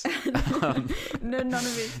friends. No, none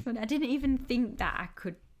of it's funny. I didn't even think that I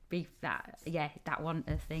could be that one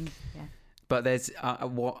thing. Yeah. But there's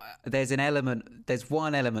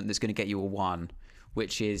one element that's going to get you a 1,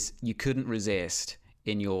 which is you couldn't resist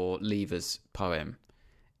in your leavers poem.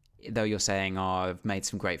 Though you're saying, I've made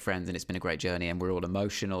some great friends and it's been a great journey and we're all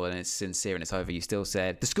emotional and it's sincere and it's over, you still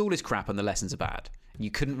said, the school is crap and the lessons are bad. You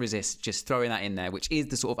couldn't resist just throwing that in there, which is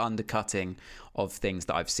the sort of undercutting of things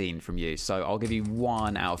that I've seen from you. So I'll give you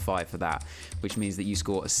 1 out of 5 for that, which means that you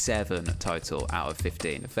score a 7 total out of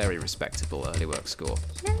 15. A very respectable early work score.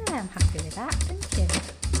 Yeah, I'm happy with that. Thank you.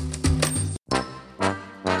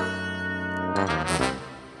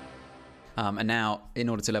 And now, in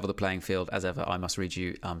order to level the playing field, as ever, I must read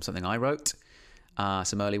you something I wrote,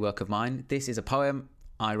 some early work of mine. This is a poem.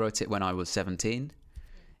 I wrote it when I was 17.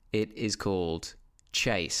 It is called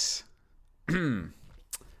Chase.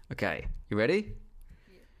 Okay, you ready?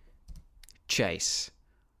 Yeah. Chase.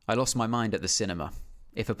 I lost my mind at the cinema.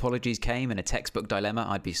 If apologies came in a textbook dilemma,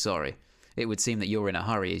 I'd be sorry. It would seem that you're in a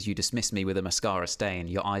hurry as you dismiss me with a mascara stain,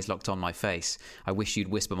 your eyes locked on my face. I wish you'd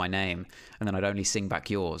whisper my name, and then I'd only sing back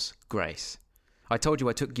yours, Grace. I told you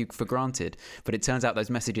I took you for granted, but it turns out those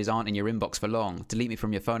messages aren't in your inbox for long. Delete me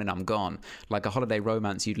from your phone and I'm gone. Like a holiday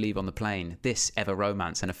romance you'd leave on the plane. This ever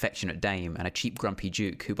romance, an affectionate dame, and a cheap grumpy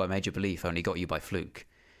duke who by major belief only got you by fluke.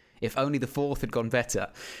 If only the 4th had gone better.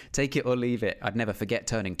 Take it or leave it, I'd never forget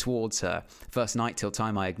turning towards her. First night till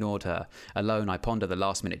time I ignored her. Alone I ponder the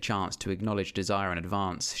last minute chance to acknowledge desire in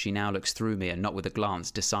advance. She now looks through me and not with a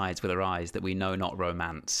glance decides with her eyes that we know not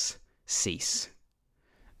romance. Cease.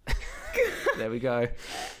 There we go.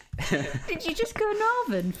 Did you just go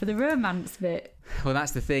Northern for the romance bit? Well,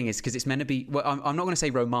 that's the thing, is because it's meant to be... Well, I'm not going to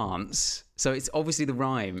say romance. So it's obviously the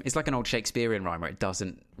rhyme. It's like an old Shakespearean rhyme where it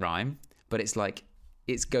doesn't rhyme. But it's like...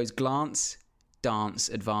 It goes glance, dance,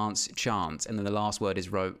 advance, chance, and then the last word is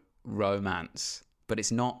romance. But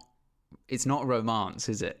it's not romance,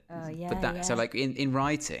 is it? Oh, yeah, but that, yeah. So, like, in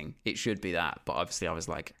writing, it should be that. But obviously I was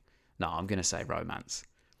like, no, I'm going to say romance.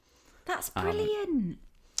 That's brilliant.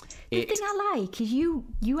 The thing I like is you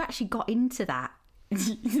actually got into that.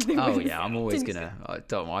 Oh, yeah, I'm always going to...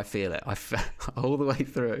 Don't worry, I feel it. All the way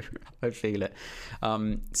through, I feel it.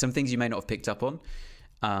 Some things you may not have picked up on.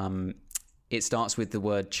 It starts with the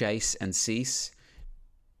word chase and cease.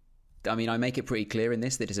 I mean, I make it pretty clear in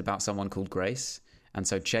this that it's about someone called Grace. And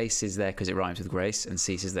so chase is there because it rhymes with Grace and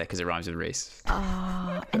cease is there because it rhymes with Reese.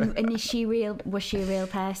 Oh, and is she real? Was she a real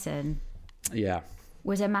person? Yeah.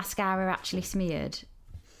 Was her mascara actually smeared?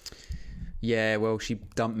 Yeah, well, she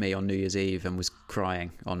dumped me on New Year's Eve and was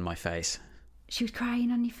crying on my face. She was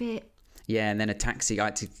crying on your face? Yeah, and then a taxi...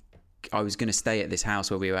 I was going to stay at this house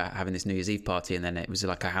where we were having this New Year's Eve party, and then it was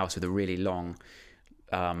like a house with a really long,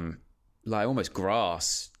 like almost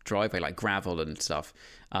grass driveway, like gravel and stuff,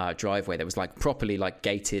 driveway that was like properly like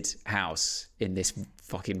gated house in this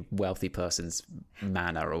fucking wealthy person's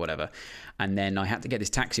manor or whatever. And then I had to get this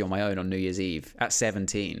taxi on my own on New Year's Eve at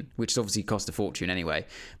 17, which obviously cost a fortune anyway.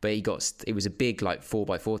 But it was a big like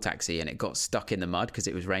 4x4 taxi, and it got stuck in the mud because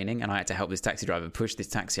it was raining, and I had to help this taxi driver push this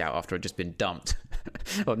taxi out after I'd just been dumped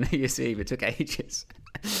on New Year's Eve. It took ages.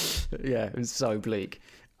 Yeah, it was so bleak.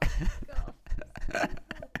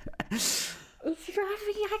 There's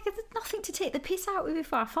nothing to take the piss out with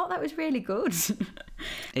before. I thought that was really good.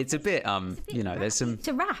 It's a bit, there's some... It's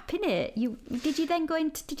a rap, innit? Did you then go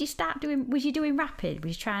into... Did you start doing... Was you doing rapping?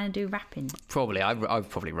 Was you trying to do rapping? Probably. I was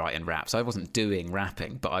probably writing raps. I wasn't doing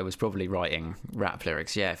rapping, but I was probably writing rap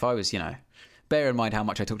lyrics. Yeah, if I was, bear in mind how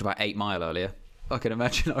much I talked about 8 Mile earlier. I can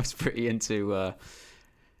imagine I was pretty into...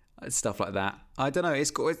 stuff like that. I don't know.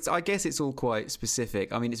 I guess it's all quite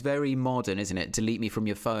specific. I mean, it's very modern, isn't it? Delete me from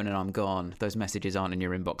your phone and I'm gone. Those messages aren't in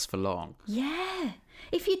your inbox for long. Yeah.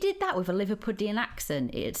 If you did that with a Liverpudlian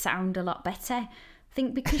accent, it'd sound a lot better. I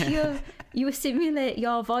think because you assimilate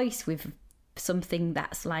your voice with something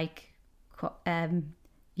that's like,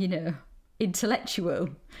 intellectual.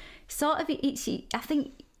 Sort of. I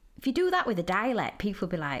think if you do that with a dialect, people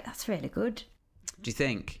will be like, "That's really good." Do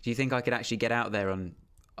you think I could actually get out there on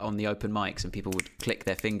the open mics and people would click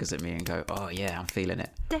their fingers at me and go, oh yeah, I'm feeling it?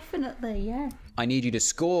 Definitely, yeah. I need you to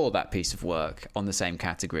score that piece of work on the same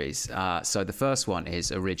categories. So the first one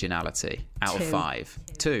is originality out of 5.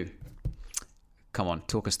 2. Come on,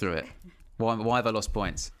 talk us through it. Why have I lost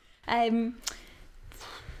points?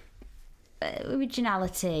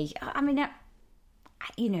 Originality. I mean,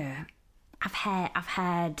 I've heard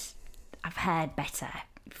better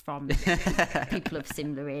from people of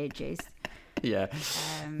similar ages. Yeah,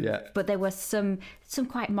 yeah. But there was some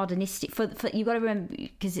quite modernistic. For you got to remember,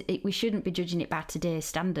 because we shouldn't be judging it by today's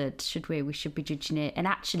standards, should we? We should be judging it. And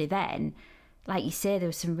actually, then, like you say, there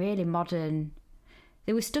was some really modern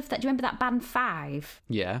There was stuff that... Do you remember that band Five?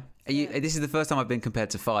 Yeah. This is the first time I've been compared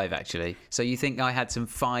to Five, actually. So you think I had some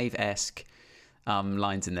Five-esque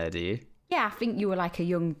lines in there, do you? Yeah, I think you were like a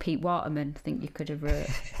young Pete Waterman. I think you could have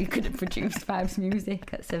produced Five's music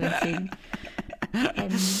at 17. I'll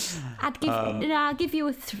give you a.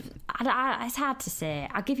 It's hard to say.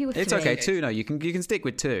 I'll give you a 3. It's okay. 2. No, you can stick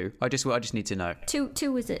with 2. I just need to know.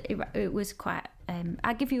 2 was it was quite.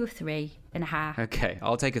 I'll give you a 3.5. Okay,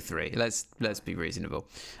 I'll take a 3. Let's be reasonable.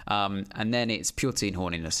 And then it's pure teen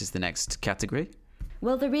horniness is the next category.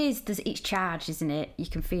 Well, it's charged, isn't it? You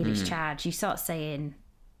can feel it's charged. You start saying.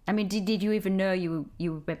 I mean, did you even know you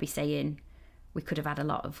were maybe saying we could have had a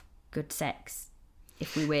lot of good sex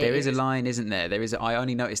if we waited? There is a line, isn't there? I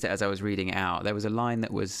only noticed it as I was reading it out. There was a line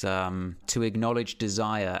that was to acknowledge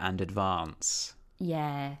desire and advance.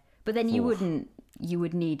 Yeah, but then you would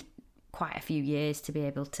need quite a few years to be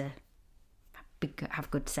able to have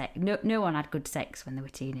good sex. No one had good sex when they were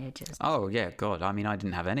teenagers. Oh yeah, God. I mean, I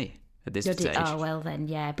didn't have any at this stage. Oh well, then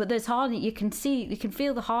yeah. But there's you can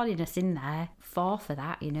feel the horniness in there for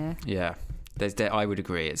that, you know. Yeah, I would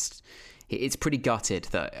agree. It's pretty gutted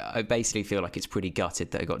that I basically feel like it's pretty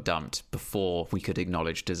gutted that it got dumped before we could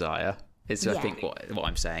acknowledge desire. It's I think what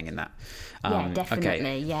I'm saying in that. Yeah, definitely.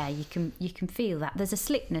 Okay. Yeah, you can feel that. There's a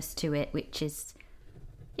slickness to it, which is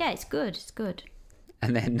it's good. It's good.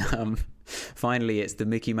 And then finally, it's the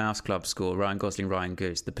Mickey Mouse Club score. Ryan Gosling, Ryan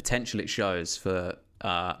Goose. The potential it shows for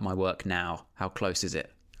my work now. How close is it?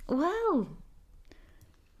 Well,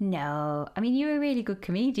 no. I mean, you're a really good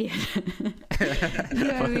comedian.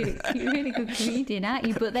 You're a really good comedian, aren't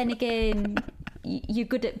you? But then again, you're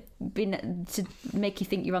good at being to make you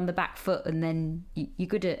think you're on the back foot, and then you're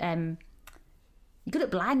good at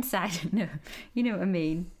blindside. No, you know what I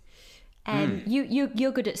mean.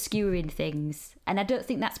 You're good at skewering things, and I don't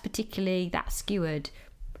think that's particularly that skewered.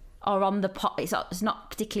 Or on the pot, it's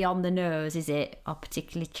not particularly on the nose, is it? Or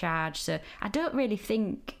particularly charged. So I don't really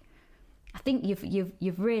think. I think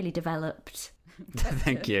you've really developed.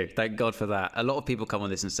 Thank you, thank God for that. A lot of people come on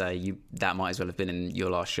this and say that might as well have been in your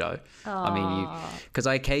last show. Aww. I mean, because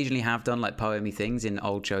I occasionally have done like poemy things in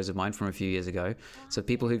old shows of mine from a few years ago. So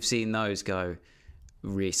people who've seen those go,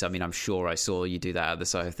 Reese. I mean, I'm sure I saw you do that at the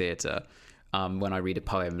Soho Theatre. When I read a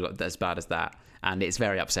poem as bad as that. And it's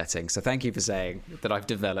very upsetting. So thank you for saying that I've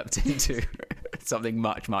developed into something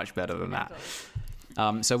much, much better than that.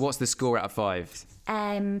 So what's the score out of 5?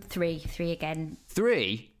 3 again.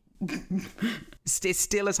 3? It's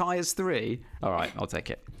still as high as 3? All right, I'll take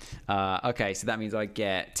it. Okay, so that means I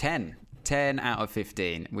get 10 out of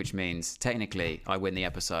 15, which means technically I win the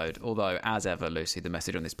episode. Although, as ever, Lucy, the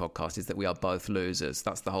message on this podcast is that we are both losers.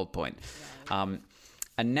 That's the whole point. And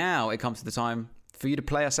now it comes to the time for you to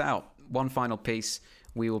play us out. One final piece.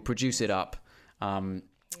 We will produce it up.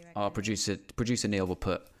 Our producer Neil will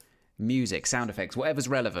put music, sound effects, whatever's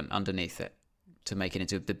relevant underneath it to make it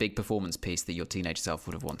into the big performance piece that your teenage self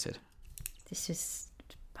would have wanted. This was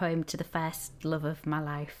a poem to the first love of my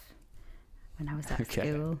life when I was at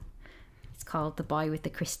school. It's called The Boy with the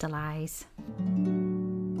Crystal Eyes.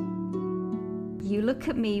 You look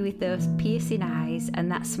at me with those piercing eyes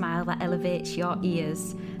and that smile that elevates your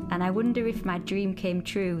ears, and I wonder if my dream came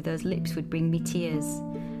true, those lips would bring me tears.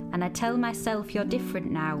 And I tell myself you're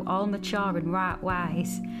different now, all mature and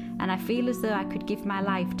wise, and I feel as though I could give my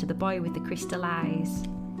life to the boy with the crystal eyes.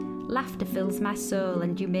 Laughter fills my soul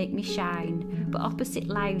and you make me shine, but opposite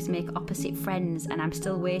lives make opposite friends, and I'm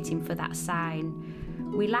still waiting for that sign.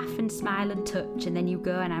 We laugh and smile and touch, and then you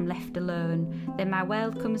go and I'm left alone. Then my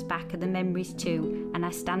world comes back and the memories too, and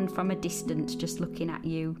I stand from a distance just looking at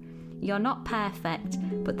you. You're not perfect,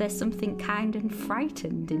 but there's something kind and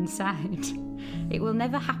frightened inside. It will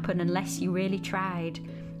never happen unless you really tried.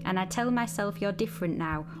 And I tell myself you're different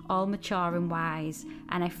now, all mature and wise,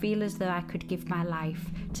 and I feel as though I could give my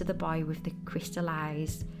life to the boy with the crystal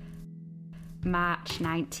eyes. March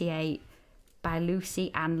 98, by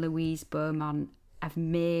Lucy Ann Louise Beaumont. I've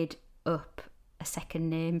made up a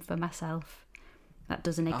second name for myself that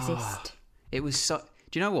doesn't exist. It was so...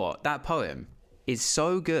 Do you know what? That poem is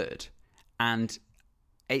so good, and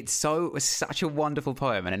it was such a wonderful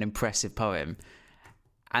poem and an impressive poem,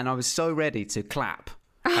 and I was so ready to clap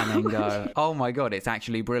and then go, oh my God, it's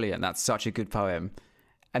actually brilliant. That's such a good poem.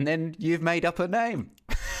 And then you've made up a name.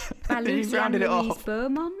 By Lucy Ann Louise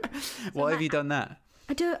Beaumont. Why have you done that?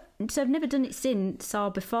 So I've never done it since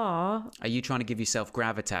or before. Are you trying to give yourself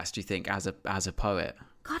gravitas, do you think, as a poet?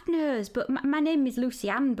 God knows, but my name is Lucy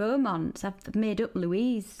Ann Beaumont. So I've made up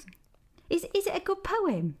Louise. Is it a good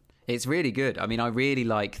poem? It's really good. I mean, I really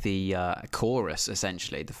like the chorus,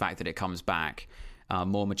 essentially, the fact that it comes back.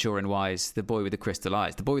 more mature and wise, The Boy with the Crystal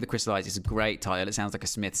Eyes. The Boy with the Crystal Eyes is a great title. It sounds like a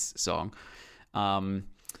Smiths song.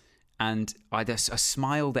 And a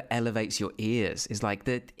smile that elevates your ears is like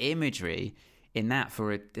the imagery in that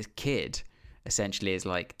for a kid, essentially, is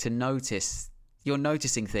like to notice, you're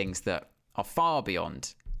noticing things that are far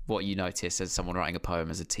beyond what you notice as someone writing a poem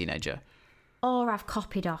as a teenager. Or I've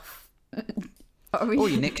copied off. Or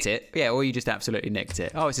you nicked it. Yeah, or you just absolutely nicked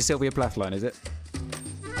it. Oh, it's a Sylvia Plath line, is it?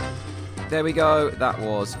 There we go. That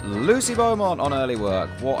was Lucy Beaumont on Early Work.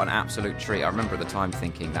 What an absolute treat. I remember at the time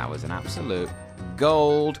thinking that was an absolute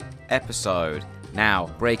gold episode. Now,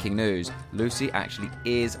 breaking news. Lucy actually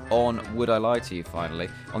is on Would I Lie to You, finally.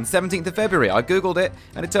 On 17th of February. I googled it,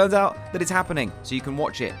 and it turns out that it's happening, so you can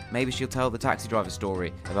watch it. Maybe she'll tell the taxi driver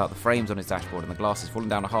story about the frames on his dashboard and the glasses falling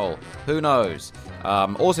down a hole. Who knows?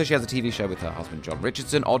 Also, she has a TV show with her husband, John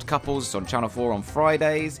Richardson, Odd Couples. It's on Channel 4 on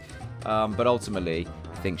Fridays. But ultimately,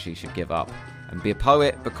 I think she should give up and be a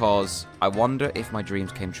poet, because I wonder if my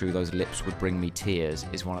dreams came true, those lips would bring me tears,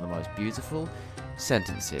 is one of the most beautiful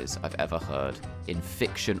sentences I've ever heard in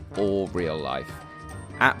fiction or real life.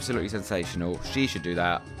 Absolutely sensational. She should do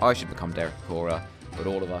that. I should become Derek Cora, but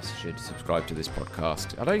all of us should subscribe to this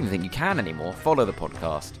podcast. I don't even think you can anymore. Follow the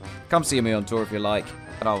podcast. Come see me on tour if you like,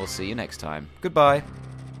 and I will see you next time. Goodbye.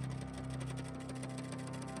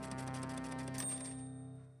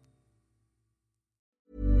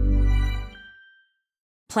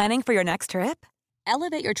 Planning for your next trip?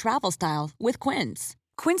 Elevate your travel style with Quince.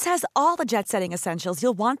 Quince has all the jet-setting essentials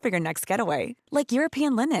you'll want for your next getaway, like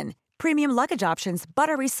European linen, premium luggage options,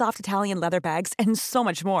 buttery soft Italian leather bags, and so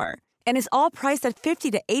much more. And is all priced at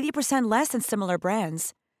 50 to 80% less than similar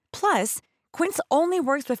brands. Plus, Quince only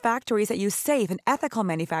works with factories that use safe and ethical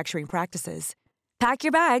manufacturing practices. Pack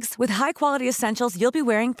your bags with high-quality essentials you'll be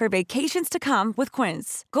wearing for vacations to come with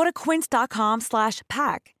Quince. Go to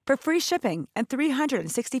quince.com/pack for free shipping and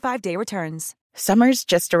 365-day returns. Summer's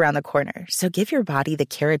just around the corner, so give your body the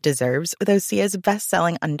care it deserves with Osea's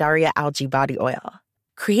best-selling Undaria Algae Body Oil.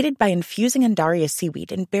 Created by infusing Undaria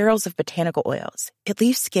seaweed in barrels of botanical oils, it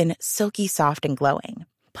leaves skin silky soft and glowing.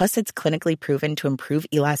 Plus, it's clinically proven to improve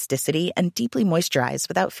elasticity and deeply moisturize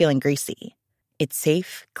without feeling greasy. It's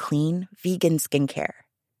safe, clean, vegan skincare.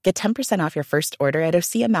 Get 10% off your first order at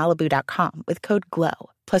OseaMalibu.com with code GLOW,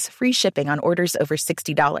 plus free shipping on orders over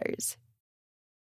 $60.